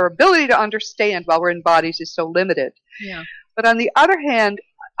ability to understand while we're in bodies is so limited. Yeah. But on the other hand,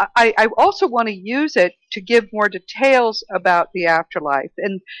 I also want to use it to give more details about the afterlife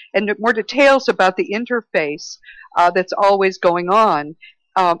and more details about the interface that's always going on.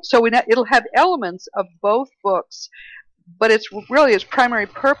 So it'll have elements of both books, but its primary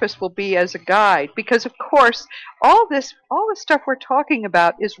purpose will be as a guide, because of course all the stuff we're talking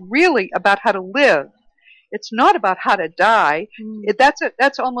about is really about how to live. It's not about how to die.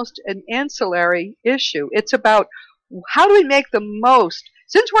 That's almost an ancillary issue. It's about how do we make the most,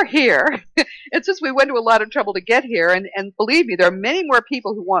 since we're here, and since we went to a lot of trouble to get here, and believe me, there are many more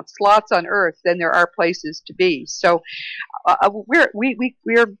people who want slots on Earth than there are places to be. So we're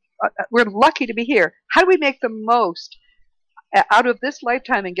lucky to be here. How do we make the most out of this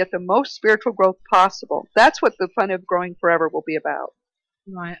lifetime and get the most spiritual growth possible? That's what The Fun of Growing Forever will be about.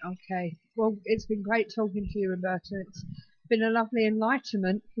 Right, okay. Well, it's been great talking to you, Roberta. It's been a lovely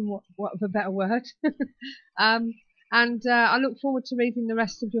enlightenment, for what of a better word. And I look forward to reading the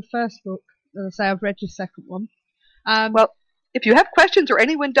rest of your first book. As I say, I've read your second one. Well, if you have questions, or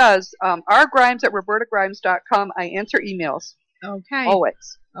anyone does, rgrimes@robertagrimes.com. I answer emails. Okay.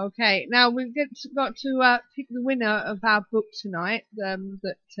 Always. Okay. Now we've got to pick the winner of our book tonight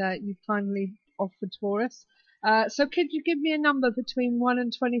that you kindly offered for us. So could you give me a number between 1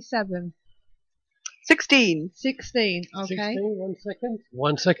 and 27? 16. 16. Okay. 16, 1 second.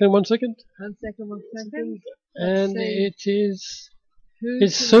 1 second. 1 second. 1 second. 1 second. And it is...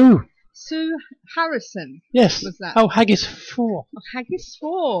 It's Sue. Sue Harrison. Yes. Was that? Oh, Haggis 4. Oh, Haggis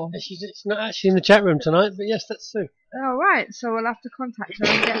 4. It's not actually in the chat room tonight, but yes, that's Sue. All right, so we'll have to contact her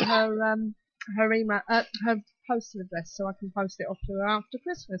and get her email, her postal address, so I can post it off to her after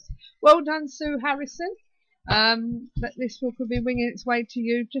Christmas. Well done, Sue Harrison. But this book will be winging its way to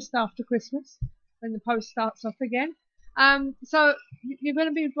you just after Christmas, when the post starts off again. So you're going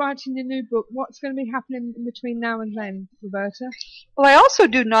to be writing your new book. What's going to be happening in between now and then, Roberta? Well, I also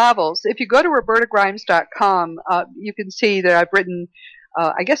do novels. If you go to robertagrimes.com, you can see that I've written,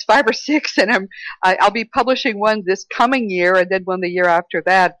 I guess 5 or 6, and I'll be publishing one this coming year and then one the year after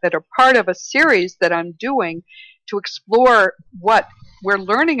that are part of a series that I'm doing to explore what we're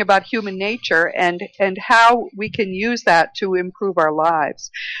learning about human nature and how we can use that to improve our lives.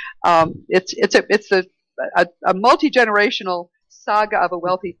 It's a multi-generational saga of a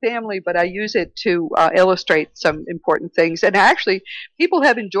wealthy family, but I use it to illustrate some important things. And actually, people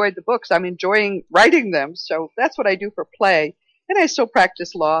have enjoyed the books. I'm enjoying writing them, so that's what I do for play. And I still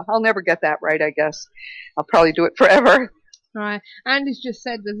practice law. I'll never get that right, I guess. I'll probably do it forever. Right. Andy's just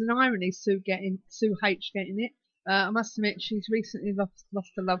said there's an irony, Sue H getting it. I must admit, she's recently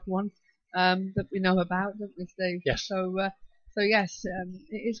lost a loved one that we know about, don't we, Steve? Yes. So yes,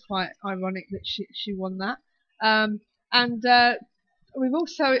 it is quite ironic that she won that. And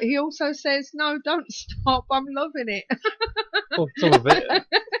he also says, no, don't stop. I'm loving it. Oh, some of it.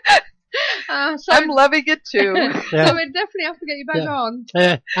 So I'm loving it too. Yeah. So we definitely have to get you back on.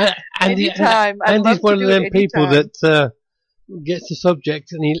 Anytime. Andy's one of them people that gets the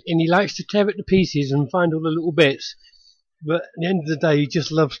subject and he likes to tear it to pieces and find all the little bits. But at the end of the day, he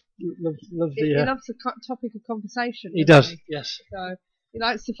just loves He loves the topic of conversation. He does, yes. So he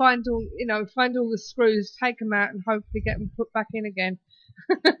likes to find all the screws, take them out, and hopefully get them put back in again.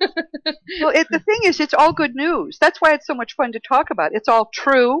 Well, the thing is, it's all good news. That's why it's so much fun to talk about. It's all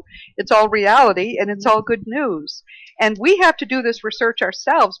true, it's all reality, and it's all good news. And we have to do this research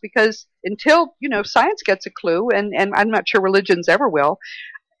ourselves because until, science gets a clue, and I'm not sure religions ever will,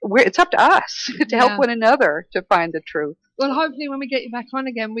 it's up to us to help one another to find the truth. Well, hopefully when we get you back on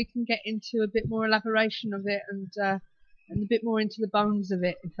again, we can get into a bit more elaboration of it and a bit more into the bones of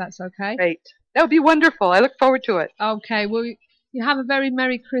it, if that's okay. Great. That would be wonderful. I look forward to it. Okay. Well, you have a very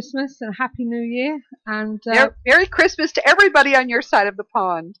Merry Christmas and a Happy New Year. And Merry Christmas to everybody on your side of the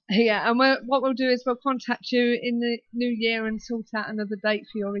pond. Yeah, and what we'll do is we'll contact you in the new year and sort out another date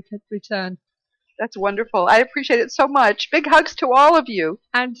for your return. That's wonderful. I appreciate it so much. Big hugs to all of you.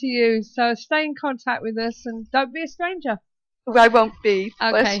 And to you. So stay in contact with us and don't be a stranger. I won't be.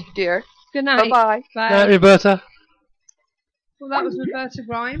 Okay. Bless you, dear. Good night. Bye-bye. Bye. Night, Roberta. Well, that was Roberta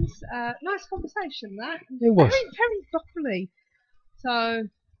Grimes. Nice conversation, that. It was. Very, very bubbly. So,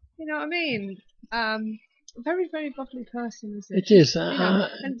 you know what I mean? Very, very bubbly person, isn't it? It is.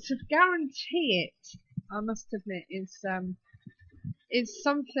 And to guarantee it, I must admit, is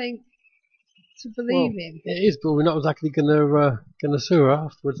something to believe in. It is, but we're not exactly gonna sue her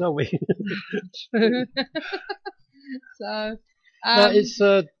afterwards, are we? True. So, it's.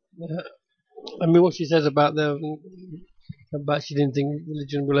 I mean, what she says about she didn't think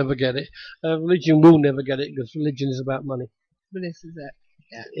religion will ever get it. Religion will never get it because religion is about money. But this is it.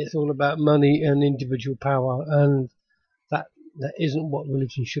 Yeah. It's all about money and individual power, and that isn't what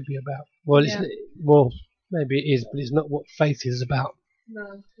religion should be about. Well, well, maybe it is, but it's not what faith is about.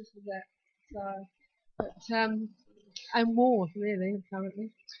 No, this is it. So, but and war really,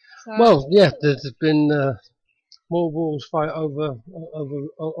 apparently. So, well, yeah, there's been more wars fight over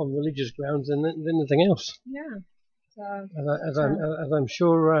on religious grounds than anything else. Yeah. So, as I'm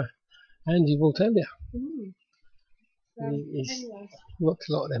sure Andy will tell you. Mm. So, He's looked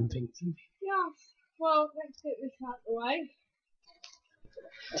a lot of them things. Yes. Well, let's get this out of the way.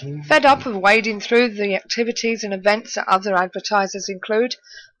 Fed up of wading through the activities and events that other advertisers include?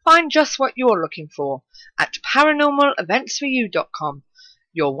 Find just what you're looking for at paranormaleventsforyou.com,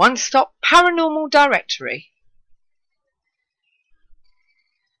 your one-stop paranormal directory.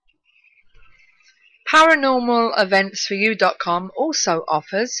 Paranormaleventsforyou.com also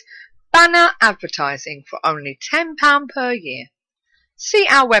offers banner advertising for only £10 per year. See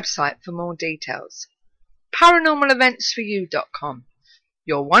our website for more details. Paranormaleventsforyou.com,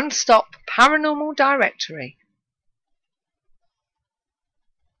 your one-stop paranormal directory.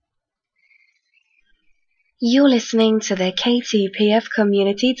 You're listening to the KTPF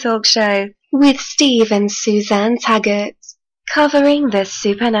Community Talk Show with Steve and Suzanne Taggart, covering the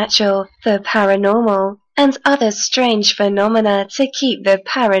supernatural, the paranormal, and other strange phenomena to keep the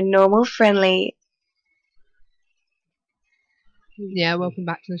paranormal friendly. Yeah, welcome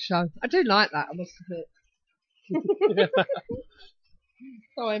back to the show. I do like that, I must admit.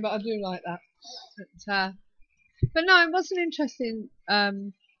 Sorry, but I do like that. But no, it was an interesting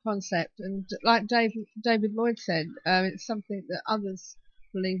concept, and like David Lloyd said, it's something that others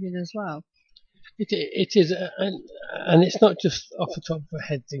believe in as well. It is, and it's not just off the top of her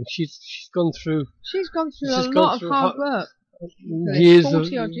head thing. She's gone through. She's gone through a lot of hard work. Years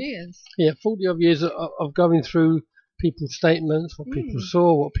 40 odd years. Yeah, 40 odd years of going through people's statements, what people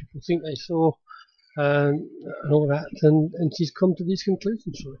saw, what people think they saw, and all that, and she's come to these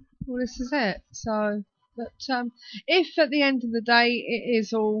conclusions for it. Well, this is it. So, but if at the end of the day it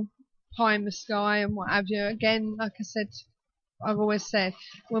is all pie in the sky and what have you, again, like I said, I've always said,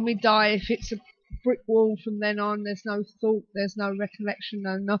 when we die, if it's a brick wall from then on, there's no thought, there's no recollection,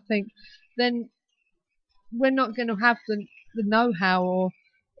 no nothing, then we're not going to have the know-how,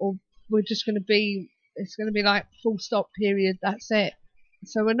 or we're just going to be, it's going to be like full stop period, that's it.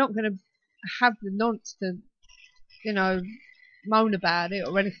 So we're not going to have the nonce to, moan about it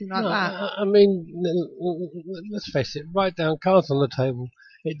or anything like that. I mean, let's face it, write down cards on the table.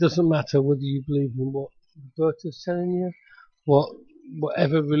 It doesn't matter whether you believe in what Roberta's telling you,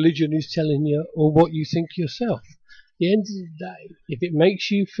 whatever religion is telling you, or what you think yourself. At the end of the day, if it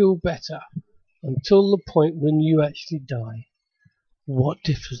makes you feel better until the point when you actually die, what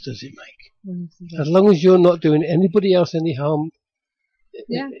difference does it make? As long as you're not doing anybody else any harm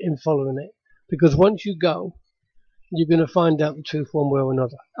in following it. Because once you go, you're going to find out the truth one way or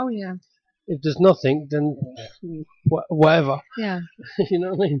another. Oh, yeah. If there's nothing, then whatever. Yeah. You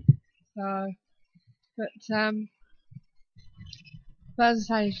know what I mean? So, but as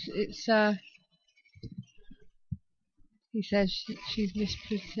I say, it's he says she's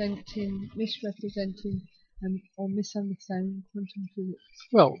misrepresenting, or misunderstanding quantum physics.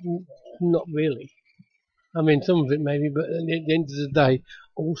 Well, not really. I mean, some of it maybe, but at the end of the day,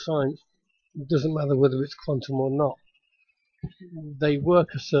 all science, it doesn't matter whether it's quantum or not. They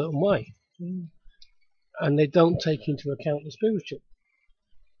work a certain way, and they don't take into account the spiritual.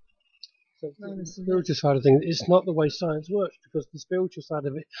 So the spiritual side of things, it's not the way science works, because the spiritual side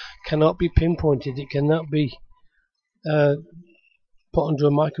of it cannot be pinpointed. It cannot be put under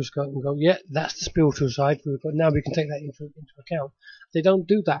a microscope and go, yeah, that's the spiritual side. Now we can take that into account. They don't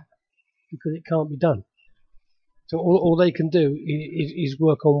do that because it can't be done. So all they can do is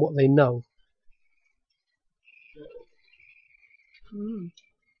work on what they know.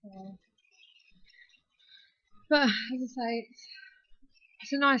 But as I say,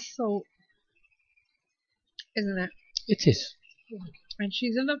 it's a nice thought, isn't it? It is. And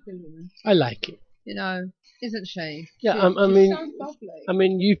she's a lovely woman. I like it. Isn't she? Yeah, she's so lovely. I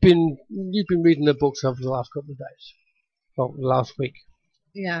mean, you've been reading the books over the last couple of days, well, last week.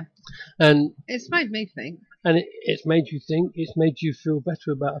 Yeah. And it's made me think. And it's made you think. It's made you feel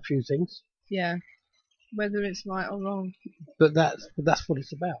better about a few things. Yeah. Whether it's right or wrong. But that's what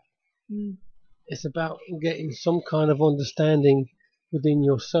it's about. It's about getting some kind of understanding within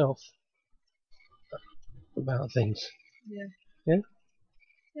yourself about things. Yeah. Yeah?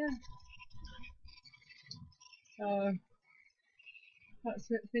 Yeah. So that's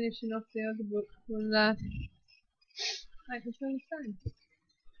it, finishing off the other book. We'll make us feel the same.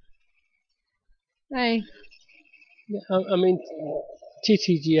 Hey. Yeah, I mean,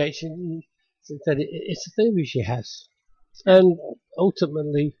 TTGH said it's a theory she has. And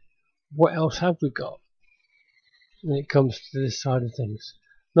ultimately, what else have we got when it comes to this side of things?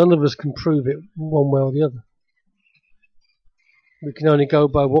 None of us can prove it one way or the other. We can only go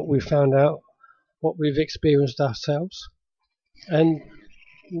by what we've found out, what we've experienced ourselves, and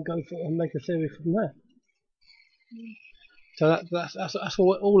go for and make a theory from that. So that's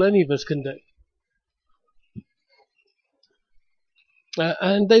all any of us can do.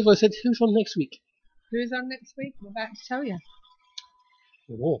 And Dave, I said, who's on next week? Who's on next week? I'm about to tell you.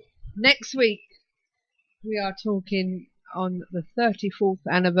 Oh. Next week, we are talking on the 34th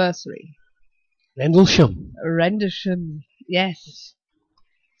anniversary. Rendlesham, yes.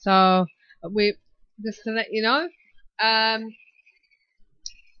 So, we just to let you know,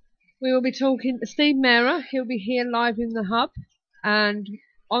 we will be talking to Steve Mehrer. He'll be here live in the hub, and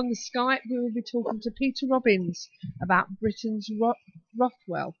on the Skype we will be talking to Peter Robbins about Britain's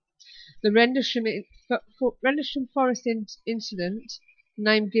Rothwell. The Rendlesham Forest incident,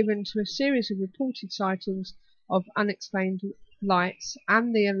 name given to a series of reported sightings of unexplained lights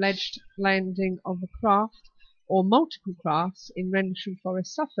and the alleged landing of a craft or multiple crafts in Rendlesham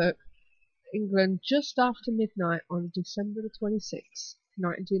Forest, Suffolk, England, just after midnight on December the 26th,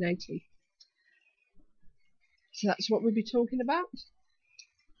 1980. So that's what we'll be talking about.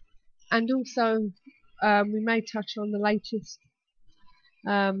 And also, we may touch on the latest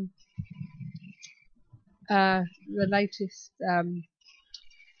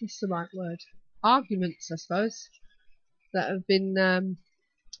what's the right word? Arguments, I suppose, that have been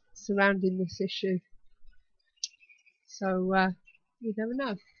surrounding this issue. So you never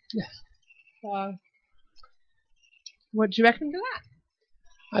know. Yeah. So, what do you reckon to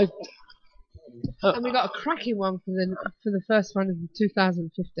that? And we got a cracking one for the first one in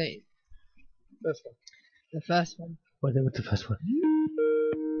 2015. First one. The first one. What's the first one?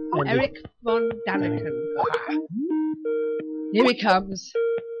 Eric von Daniken. Here he comes.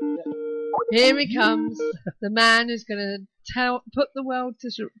 Here he comes. The man who's going to put the world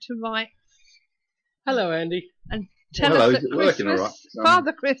to rights. Hello, Andy. And tell us that Christmas,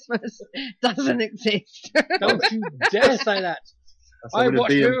 Father Christmas, doesn't exist. Don't you dare say that. I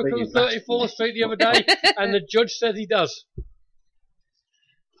watched Miracle on 34th Street the other day, and the judge says he does.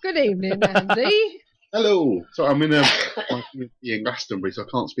 Good evening, Andy. Hello. So I'm in in Glastonbury, so I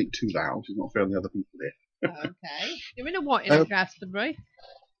can't speak too loud. It's not fair on the other people here. Okay. You're in a what in Glastonbury?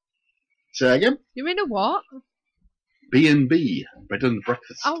 Say again? You're in a what? B&B, bed and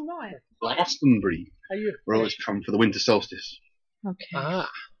breakfast. Oh, right. Glastonbury. Where I always come for the winter solstice. Okay. Ah.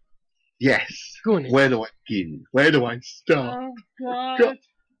 Yes. Go on. Where do I begin? Where do I start? Oh, God.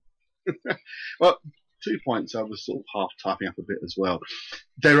 Well, 2 points I was sort of half typing up a bit as well.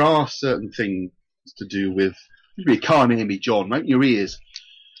 There are certain things to do with... You can't hear me, John. Open your ears.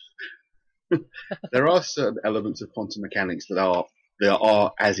 There are certain elements of quantum mechanics that are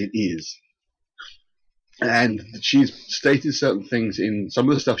as it is. And she's stated certain things in some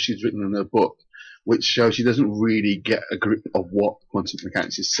of the stuff she's written in her book, which shows she doesn't really get a grip of what quantum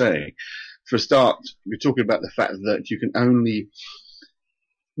mechanics is saying. For a start, we're talking about the fact that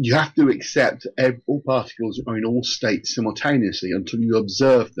you have to accept all particles are in all states simultaneously until you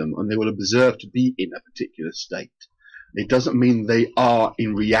observe them, and they will observe to be in a particular state. It doesn't mean they are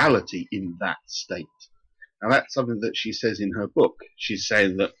in reality in that state. Now that's something that she says in her book. She's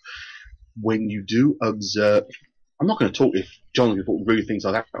saying that when you do observe, I'm not going to talk if John can put rude things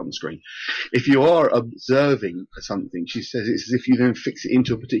like that on the screen. If you are observing something, she says it's as if you then fix it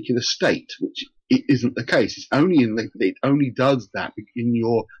into a particular state, which it isn't the case. It's only it only does that in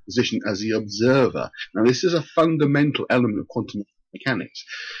your position as the observer. Now this is a fundamental element of quantum mechanics.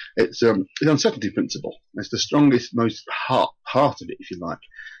 It's an uncertainty principle. It's the strongest, most part of it, if you like.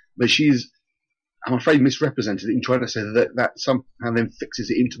 But she's, I'm afraid, misrepresented it in trying to say that somehow then fixes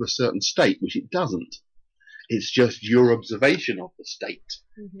it into a certain state, which it doesn't. It's just your observation of the state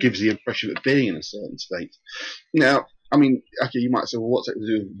gives the impression of it being in a certain state. Now, I mean, okay, you might say, well, what's it to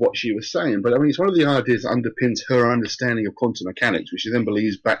do with what she was saying? But I mean, it's one of the ideas that underpins her understanding of quantum mechanics, which she then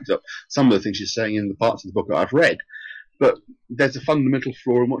believes backed up some of the things she's saying in the parts of the book that I've read. But there's a fundamental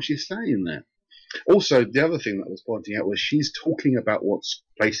flaw in what she's saying there. Also, the other thing that I was pointing out was she's talking about what's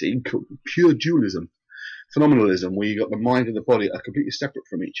basically pure dualism, phenomenalism, where you've got the mind and the body are completely separate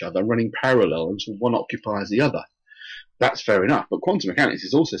from each other, running parallel, and so one occupies the other. That's fair enough. But quantum mechanics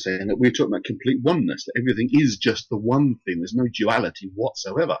is also saying that we're talking about complete oneness, that everything is just the one thing. There's no duality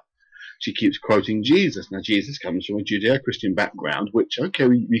whatsoever. She keeps quoting Jesus. Now, Jesus comes from a Judeo-Christian background, which, okay,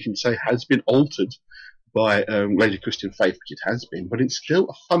 we can say has been altered by later Christian faith, which it has been, but it's still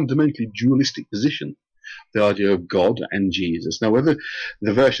a fundamentally dualistic position, the idea of God and Jesus. Now, whether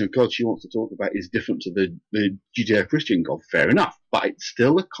the version of God she wants to talk about is different to the Judeo-Christian God, fair enough, but it's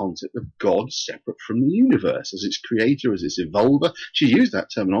still a concept of God separate from the universe, as its creator, as its evolver. She used that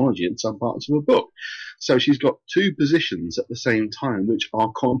terminology in some parts of her book. So she's got two positions at the same time, which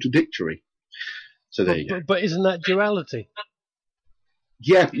are contradictory. So there you go. But isn't that duality?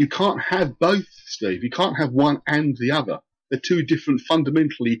 Yeah, but you can't have both, Steve. You can't have one and the other. They're two different,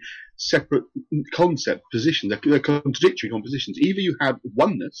 fundamentally separate concept positions. They're contradictory compositions. Either you have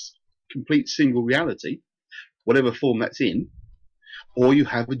oneness, complete single reality, whatever form that's in, or you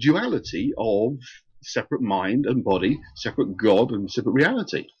have a duality of separate mind and body, separate God and separate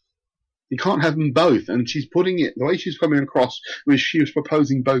reality. You can't have them both. And she's putting it, the way she's coming across was she was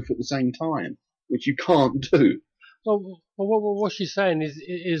proposing both at the same time, which you can't do. Well, what she's saying is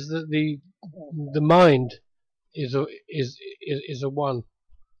that the mind is a one,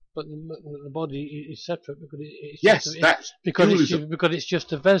 but the body is separate because it's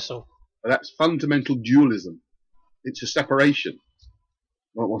just a vessel. That's fundamental dualism. It's a separation.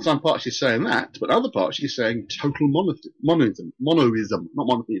 Well, some parts she's saying that, but other parts she's saying total monoism, not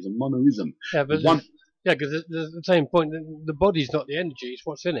monotheism, monoism. Yeah, but because there's the same point. The body's not the energy; it's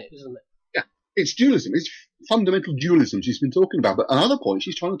what's in it, isn't it? Yeah, it's dualism. It's fundamental dualism she's been talking about. But at another point,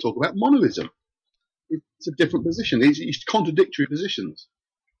 she's trying to talk about monoism. It's a different position. It's contradictory positions.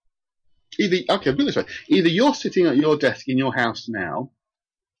 Put it this way. Either you're sitting at your desk in your house now,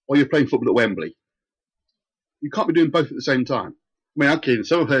 or you're playing football at Wembley. You can't be doing both at the same time. I mean, okay,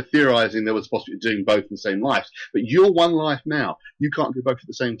 some of her theorising there was possibly doing both in the same life, but you're one life now. You can't do both at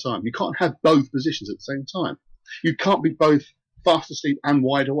the same time. You can't have both positions at the same time. You can't be both fast asleep and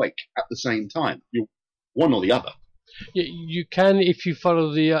wide awake at the same time. You're one or the other. You can if you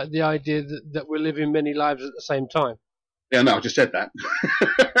follow the idea that we're living many lives at the same time. Yeah, no, I just said that.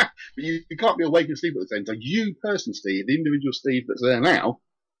 But you can't be awake and asleep at the same time. You person, Steve, the individual Steve that's there now,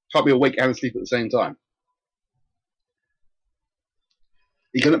 can't be awake and asleep at the same time.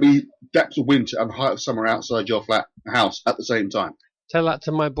 You're going to be depths of winter and height of summer outside your flat house at the same time. Tell that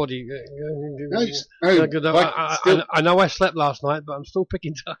to my body. No, I know I slept last night, but I'm still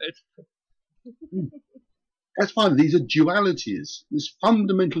picking tired. That's fine. These are dualities. This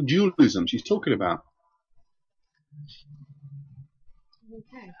fundamental dualism she's talking about.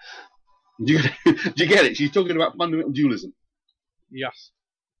 Okay. Do you get it? She's talking about fundamental dualism. Yes.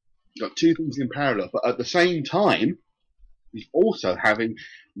 You've got two things in parallel, but at the same time, he's also having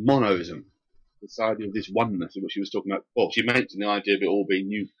monoism. This idea of this oneness of what she was talking about before. She mentioned the idea of it all being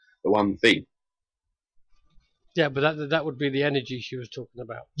the one thing. Yeah, but that would be the energy she was talking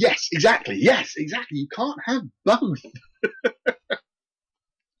about. Yes, exactly. Yes, exactly. You can't have both.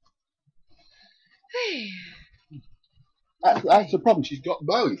 That's the problem. She's got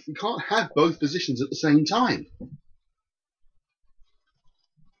both. You can't have both positions at the same time.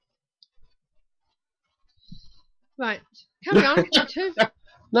 Right. Carry on.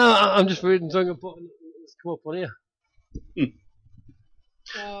 No, I'm just reading something that's come up on here.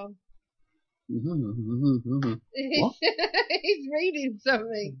 What? He's reading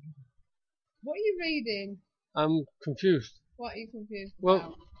something. What are you reading? I'm confused. What are you confused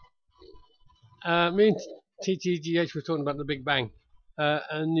about? Well, me and TTGH were talking about the Big Bang,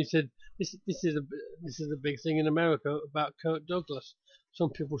 and he said this is a big thing in America about Kirk Douglas. Some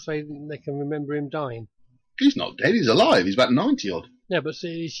people say they can remember him dying. He's not dead. He's alive. He's about 90 odd. Yeah, but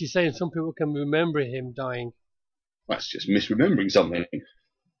see, she's saying some people can remember him dying. That's just misremembering something.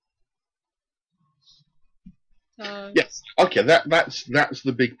 Yes. Okay. That's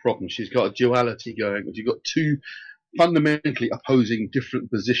the big problem. She's got a duality going. You've got two fundamentally opposing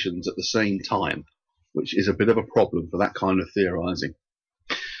different positions at the same time, which is a bit of a problem for that kind of theorizing.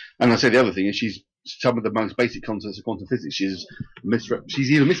 And I say the other thing is she's some of the most basic concepts of quantum physics. She's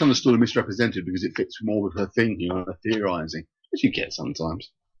either misunderstood or misrepresented because it fits more with her thinking or her theorizing, which you get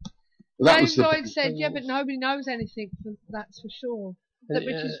sometimes. Lloyd said, yeah, but nobody knows anything. That's for sure. Which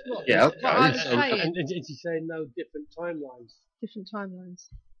is what? Yeah. And she's saying no different timelines. Different timelines.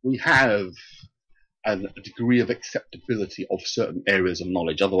 We have a degree of acceptability of certain areas of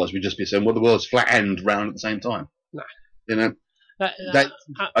knowledge. Otherwise, we'd just be saying, well, the world's flat and round at the same time. Nah. You know.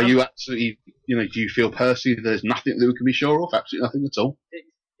 Are you absolutely, do you feel personally there's nothing that we can be sure of? Absolutely nothing at all?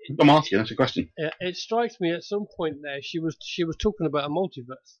 I'm asking, that's a question. It strikes me at some point there, she was talking about a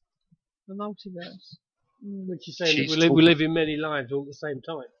multiverse. A multiverse? When she's saying we live in many lives all at the same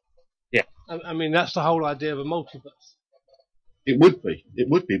time. Yeah. I mean, that's the whole idea of a multiverse. It would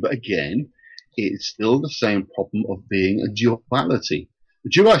be, but again, it's still the same problem of being a duality. A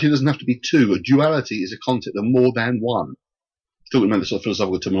duality doesn't have to be two. A duality is a concept of more than one. Talking about the sort of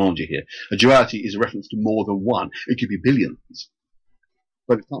philosophical terminology here. A duality is a reference to more than one. It could be billions.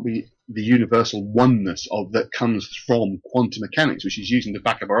 But it can't be the universal oneness that comes from quantum mechanics, which is using the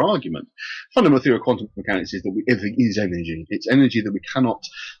back of our argument. Fundamental theory of quantum mechanics is that everything is energy. It's energy that we cannot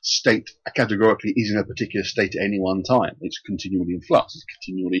state categorically is in a particular state at any one time. It's continually in flux. It's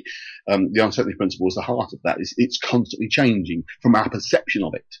continually, the uncertainty principle is the heart of that. It's constantly changing from our perception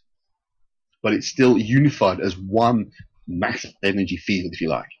of it. But it's still unified as one massive energy field, if you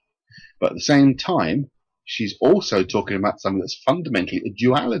like. But at the same time, she's also talking about something that's fundamentally a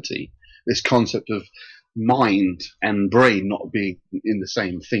duality. This concept of mind and brain not being in the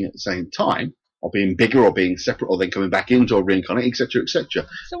same thing at the same time, or being bigger, or being separate, or then coming back into or reincarnate, etc., etc.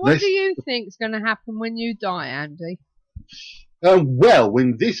 So what do you think is going to happen when you die, Andy? Well,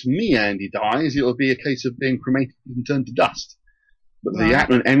 when this me, Andy, dies, it'll be a case of being cremated and turned to dust. But the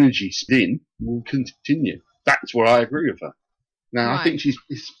Atman energy spin will continue. That's where I agree with her. Now, I think she's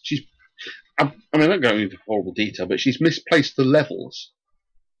I mean, I'm not going into horrible detail, but she's misplaced the levels,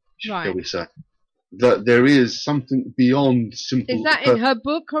 shall we say. That there is something beyond simple... Is that in her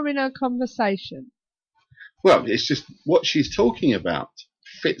book or in her conversation? Well, it's just what she's talking about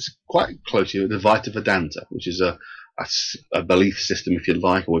fits quite closely with the Vita Vedanta, which is a belief system, if you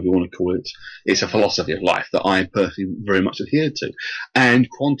like, or whatever you want to call it. It's a philosophy of life that I personally very much adhere to. And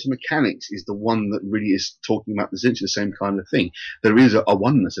quantum mechanics is the one that really is talking about essentially the same kind of thing. There is a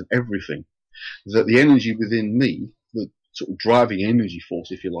oneness of everything. That the energy within me, the sort of driving energy force,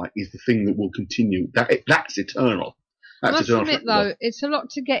 if you like, is the thing that will continue. That's eternal. I must admit, though, it's a lot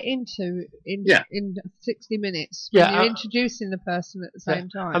to get into in 60 minutes when you're introducing the person at the same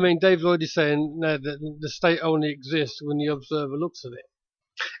time. I mean, Dave Lloyd is saying now that the state only exists when the observer looks at it.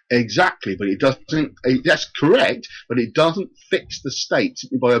 Exactly, but it doesn't. That's correct, but it doesn't fix the state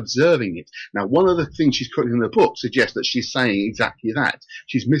simply by observing it. Now, one of the things she's quoting in the book suggests that she's saying exactly that.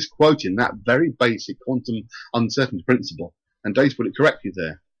 She's misquoting that very basic quantum uncertainty principle, and Dave's put it correctly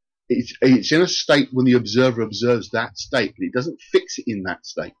there. It's in a state when the observer observes that state, but it doesn't fix it in that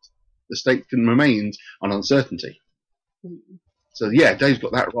state. The state can remain on uncertainty. So yeah, Dave's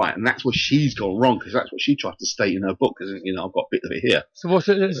got that right, and that's where she's gone wrong, because that's what she tried to state in her book. Because I've got a bit of it here. So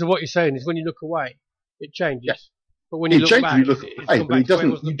what you're saying is, when you look away, it changes. Yeah. But when you look back, you look away, but it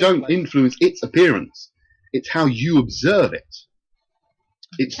doesn't. You don't influence its appearance. It's how you observe it.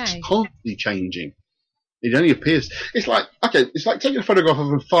 It's constantly changing. It only appears. It's like taking a photograph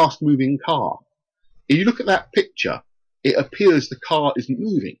of a fast-moving car. If you look at that picture, it appears the car isn't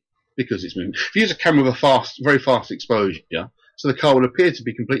moving because it's moving. If you use a camera with a very fast exposure, so the car would appear to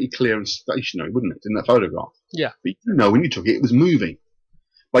be completely clear and stationary, wouldn't it, in that photograph? Yeah. But when you took it, it was moving.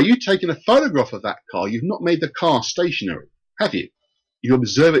 By you taking a photograph of that car, you've not made the car stationary, have you? You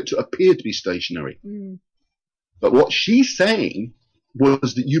observe it to appear to be stationary. Mm. But what she's saying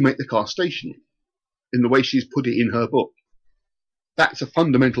was that you make the car stationary in the way she's put it in her book. That's a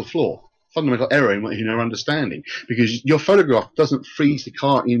fundamental flaw, fundamental error in her understanding, because your photograph doesn't freeze the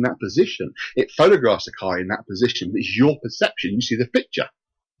car in that position. It photographs the car in that position, but it's your perception. You see the picture.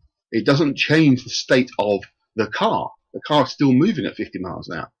 It doesn't change the state of the car. The car is still moving at 50 miles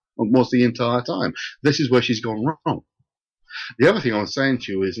an hour and was the entire time. This is where she's gone wrong. The other thing I was saying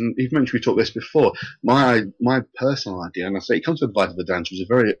to you is, and you've mentioned we talked this before, my personal idea, and I say it comes from Advaita Vedanta, which is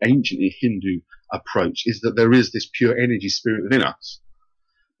a very anciently Hindu approach, is that there is this pure energy spirit within us.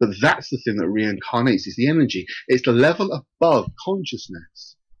 But that's the thing that reincarnates, is the energy. It's the level above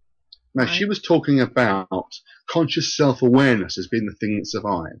consciousness. Now, she was talking about conscious self-awareness as being the thing that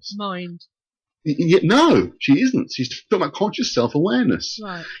survives. Mind. No, she isn't. She's talking about conscious self-awareness.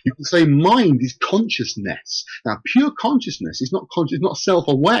 Right. You can say mind is consciousness. Now, pure consciousness is not not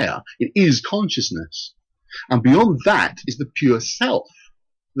self-aware. It is consciousness. And beyond that is the pure self,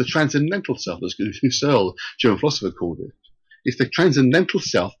 the transcendental self, as Husserl, German philosopher, called it. It's the transcendental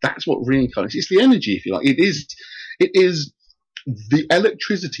self. That's what reincarnates. It's the energy, if you like. It is the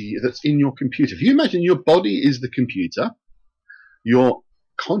electricity that's in your computer. If you imagine your body is the computer, your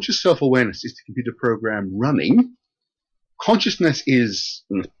conscious self-awareness is the computer program running. Consciousness is,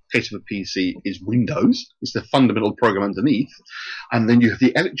 in the case of a PC, is Windows. It's the fundamental program underneath. And then you have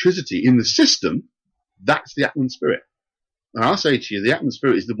the electricity in the system. That's the Atman spirit. And I'll say to you, the Atman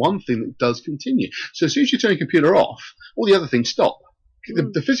spirit is the one thing that does continue. So as soon as you turn your computer off, all the other things stop.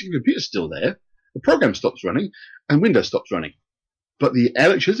 The physical computer's still there. The program stops running, and Windows stops running. But the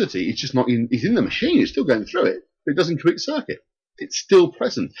electricity is just not in. It's in the machine. It's still going through it, but it doesn't complete circuit. It's still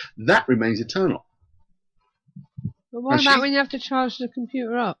present. That remains eternal. But what about when you have to charge the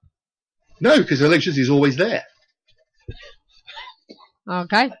computer up? No, because the electricity is always there.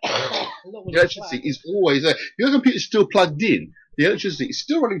 Okay. The electricity is always there. Your computer's still plugged in. The electricity is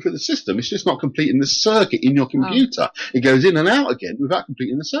still running through the system. It's just not completing the circuit in your computer. Oh. It goes in and out again without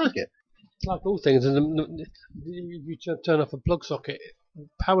completing the circuit. Like all things, and you turn off a plug socket,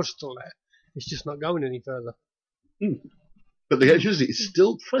 power's still there. It's just not going any further. But the electricity is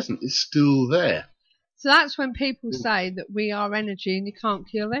still present. It's still there. So that's when people say that we are energy and you can't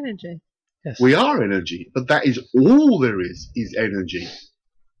kill energy. Yes. We are energy, but that is all there is energy.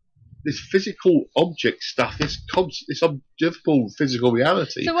 This physical object stuff, this objectifiable physical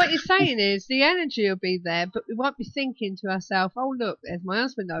reality. So what you're saying is the energy will be there, but we won't be thinking to ourselves, oh, look, there's my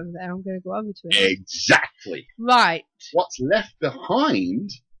husband over there, I'm going to go over to him. Exactly. Right. What's left behind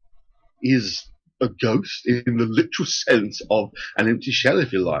is a ghost in the literal sense of an empty shell,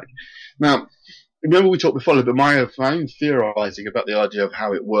 if you like. Now, remember we talked before about my own theorising about the idea of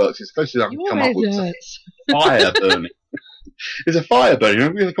how it works. It's close to that I can come up with fire burning. There's a fire burning.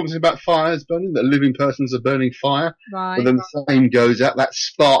 Remember the conversation about fires burning? That living persons are burning fire? Right. But then the flame goes out, that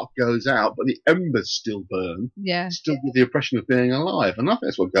spark goes out, but the embers still burn. Yeah. Still give the impression of being alive. And I think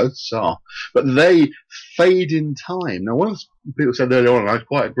that's what ghosts are. But they fade in time. Now, one of the people said earlier on, and I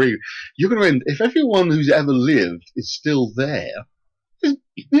quite agree, you're going to end, if everyone who's ever lived is still there,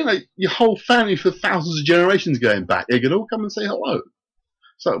 your whole family for thousands of generations going back, they're going to all come and say hello.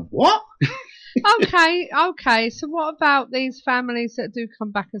 So, what? Okay. So what about these families that do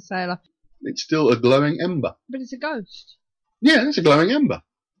come back and say hello? It's still a glowing ember. But it's a ghost. Yeah, it's a glowing ember.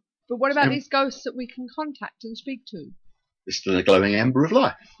 But what about these ghosts that we can contact and speak to? There's still a glowing ember of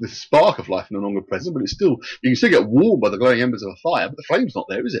life. The spark of life no longer present, but it's still, you can still get warmed by the glowing embers of a fire, but the flame's not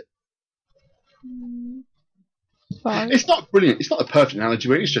there, is it? Fine. It's not brilliant. It's not a perfect analogy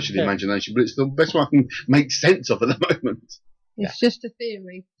by any stretch of the imagination, but it's the best one I can make sense of at the moment. It's just a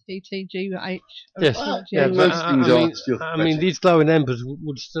theory. TTGH. Yes. I mean, these glowing embers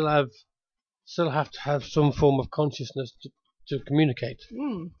would still have to have some form of consciousness to communicate.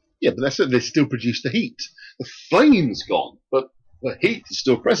 Yeah, but they still produce the heat. The flame's gone, but the heat is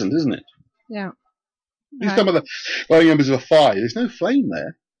still present, isn't it? Yeah. You're talking about the glowing embers of a fire. There's no flame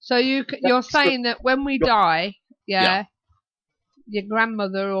there. So you're saying that when we die, your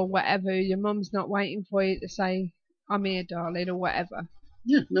grandmother or whatever, your mum's not waiting for you to say, "I'm here, darling," or whatever.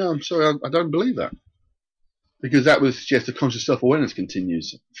 Yeah, no, I'm sorry, I don't believe that. Because that would suggest the conscious self-awareness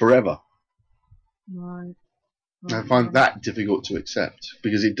continues forever. Right. I find that difficult to accept,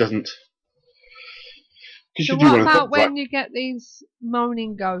 because it doesn't... So what about when you get these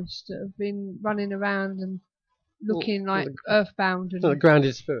moaning ghosts that have been running around and looking like earthbound? And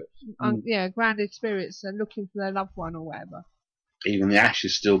grounded spirits. Grounded spirits and looking for their loved one or whatever. Even the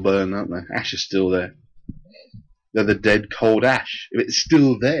ashes still burn, aren't they? Ash is still there. They're the dead cold ash. If it's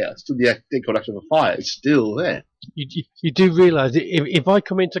still there, still the dead cold ash of a fire, it's still there. You do realise if I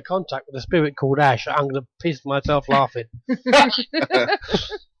come into contact with a spirit called Ash, I'm going to piss myself laughing.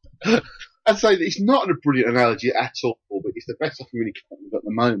 I'd say that it's not a brilliant analogy at all, but it's the best I can really come up with at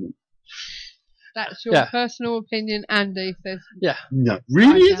the moment. That's your personal opinion, Andy says. Yeah. No,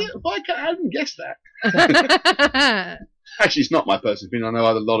 really, is it? I hadn't guessed that. Actually, it's not my personal opinion. I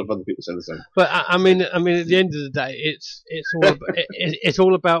know a lot of other people say the same. But I mean, at the end of the day, it's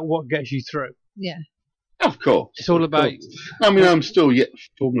all about what gets you through. Yeah. Of course. It's all about... I mean, I'm still yet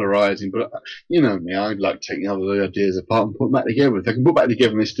formularising, but you know me, I'd like taking other ideas apart and put them back together. If they can put back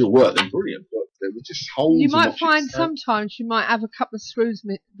together and they still work, then brilliant. But there were just holes. You might find sometimes you might have a couple of screws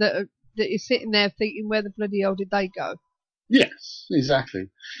that you're sitting there thinking, where the bloody hell did they go? Yes, exactly.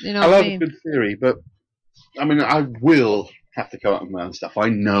 You know I love a good theory, but I mean, I will have to come up with my own stuff. I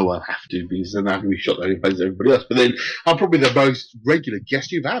know I'll have to, because then I'll be shot down in place of everybody else. But then I'm probably the most regular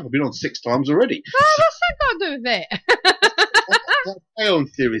guest you've had. I've been on 6 times already. Oh, what's that got to do with it? My own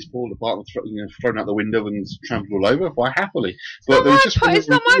theories fall apart and thrown out the window and trampled all over quite happily. But it's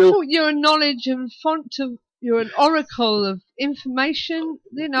not my fault. You're a knowledge and font of. You're an oracle of information,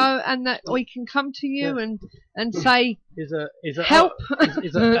 you know, and that we can come to you and say, help.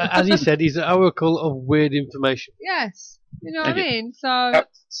 As he said, he's an oracle of weird information. Yes. You know what I mean? So,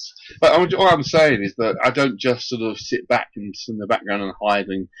 but what I'm saying is that I don't just sort of sit back and in the background and hide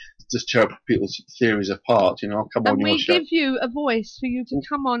and just tear people's theories apart. You know, I'll come on your show. And we give you a voice for you to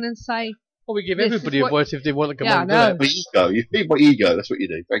come on and say. Well, we give everybody a voice if they want to come on. You feed my ego. That's what you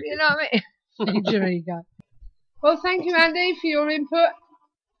do. Thank you. You know what I mean? Feed your ego. Well, thank you, Andy, for your input.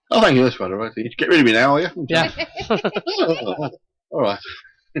 Oh, thank you. That's right. All right. You get rid of me now, are you? Yeah. All right.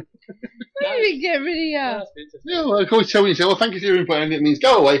 What do you mean, get rid of you? Yeah, well, of course, tell me, you say, well, thank you for your input, and it means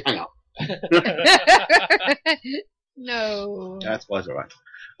go away, hang up. No. That's quite all right.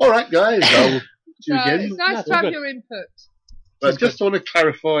 All right, guys. I'll see you again. It's nice to have your input. But just want to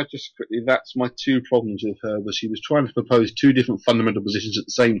clarify, just quickly, that's my 2 problems with her, was she was trying to propose 2 different fundamental positions at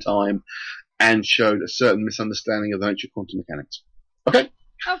the same time, and showed a certain misunderstanding of the nature of quantum mechanics. Okay?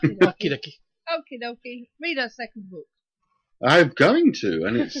 Okie dokie. Read our second book. I'm going to,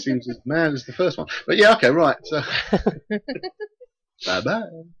 and it seems as mad as the first one. But yeah, okay, right. So, bye-bye.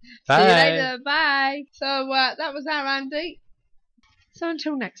 See you later. Bye. So that was our Andy. So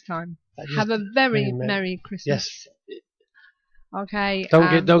until next time, have a very Merry Christmas. Yes. Okay.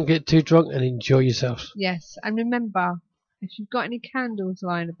 Don't get too drunk and enjoy yourself. Yes, and remember, if you've got any candles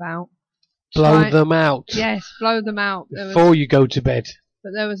lying about, blow them out. Yes, blow them out before you go to bed.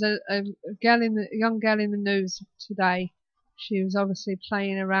 But there was a young girl in the news today. She was obviously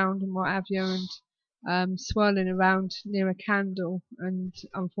playing around and what have you, and swirling around near a candle, and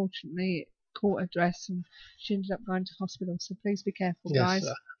unfortunately it caught her dress, and she ended up going to hospital. So please be careful, guys.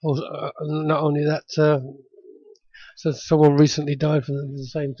 Not only that, so someone recently died from the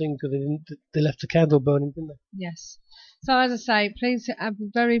same thing because they left the candle burning, didn't they? Yes. So as I say, please have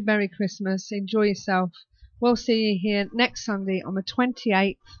a very Merry Christmas. Enjoy yourself. We'll see you here next Sunday on the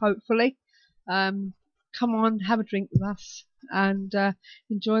 28th, hopefully. Come on, have a drink with us and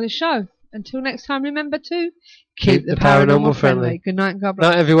enjoy the show. Until next time, remember to keep the paranormal friendly. Good night and God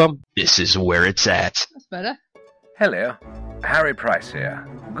bless. Night, everyone. This is where it's at. That's better. Hello, Harry Price here.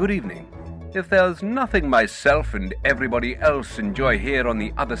 Good evening. If there's nothing myself and everybody else enjoy here on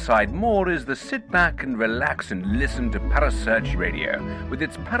the other side more is the sit back and relax and listen to Parasearch Radio with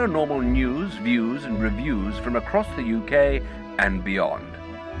its paranormal news, views and reviews from across the UK and beyond.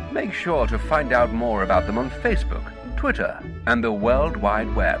 Make sure to find out more about them on Facebook, Twitter and the World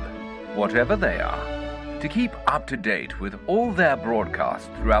Wide Web, whatever they are, to keep up to date with all their broadcasts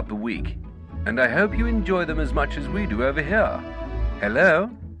throughout the week. And I hope you enjoy them as much as we do over here. Hello?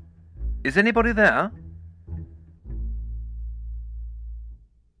 Is anybody there?